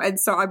deal, and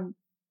so I'm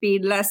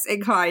being less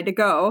inclined to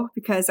go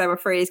because I'm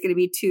afraid it's going to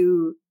be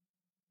too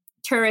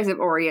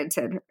tourism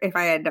oriented if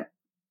I end up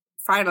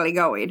finally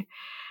going.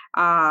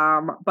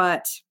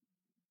 But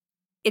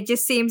it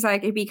just seems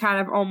like it'd be kind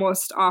of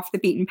almost off the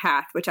beaten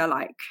path, which I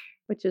like.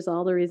 Which is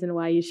all the reason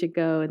why you should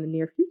go in the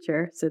near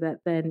future, so that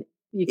then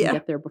you can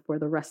get there before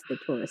the rest of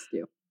the tourists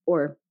do.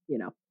 Or,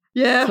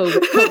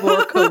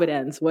 COVID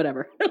ends,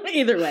 whatever.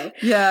 Either way.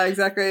 Yeah,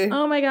 exactly.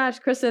 Oh my gosh,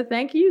 Crista,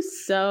 thank you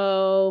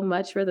so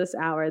much for this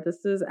hour. This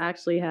has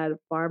actually had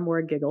far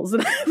more giggles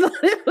than I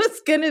thought it was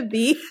going to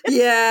be.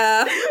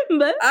 Yeah,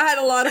 but I had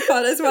a lot of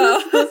fun as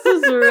well. This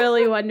is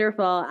really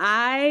wonderful.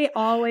 I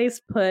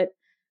always put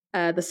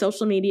the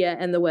social media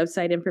and the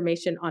website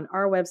information on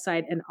our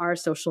website and our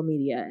social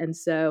media. And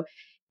so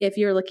if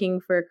you're looking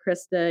for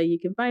Crista, you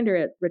can find her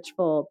at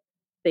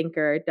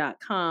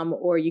richfulthinker.com,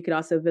 or you could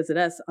also visit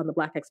us on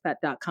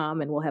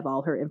theblackexpat.com, and we'll have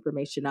all her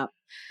information up.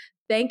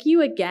 Thank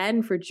you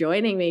again for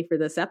joining me for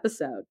this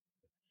episode.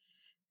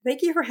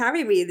 Thank you for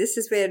having me. This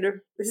has been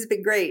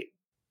great.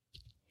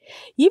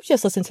 You've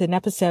just listened to an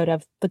episode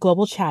of The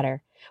Global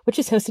Chatter, which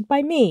is hosted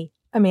by me,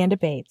 Amanda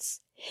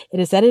Bates. It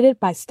is edited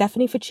by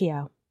Stephanie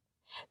Ficcio.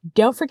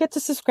 Don't forget to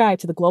subscribe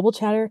to The Global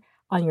Chatter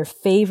on your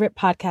favorite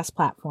podcast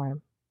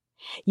platform.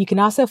 You can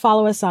also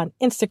follow us on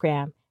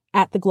Instagram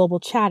at The Global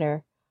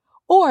Chatter,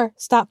 or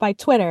stop by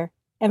Twitter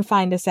and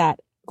find us at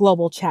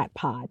Global Chat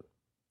Pod.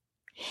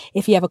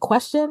 If you have a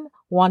question,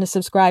 want to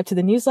subscribe to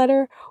the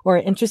newsletter, or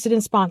are interested in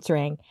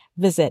sponsoring,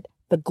 visit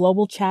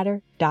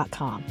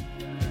theglobalchatter.com.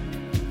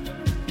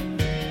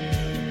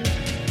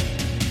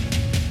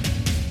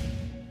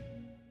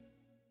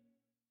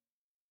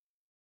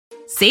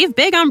 Save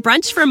big on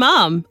brunch for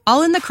mom,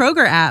 all in the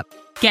Kroger app.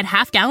 Get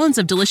half gallons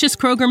of delicious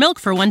Kroger milk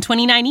for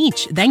 $1.29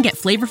 each. Then get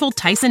flavorful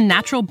Tyson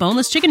natural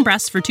boneless chicken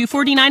breasts for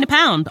 $2.49 a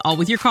pound, all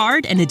with your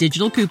card and a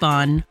digital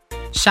coupon.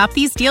 Shop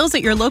these deals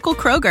at your local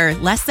Kroger,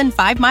 less than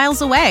 5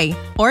 miles away.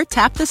 Or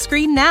tap the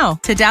screen now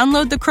to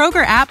download the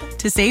Kroger app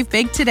to save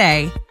big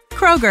today.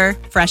 Kroger,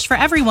 fresh for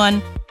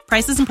everyone.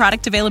 Prices and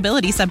product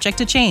availability subject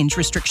to change.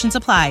 Restrictions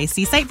apply.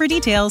 See site for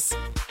details.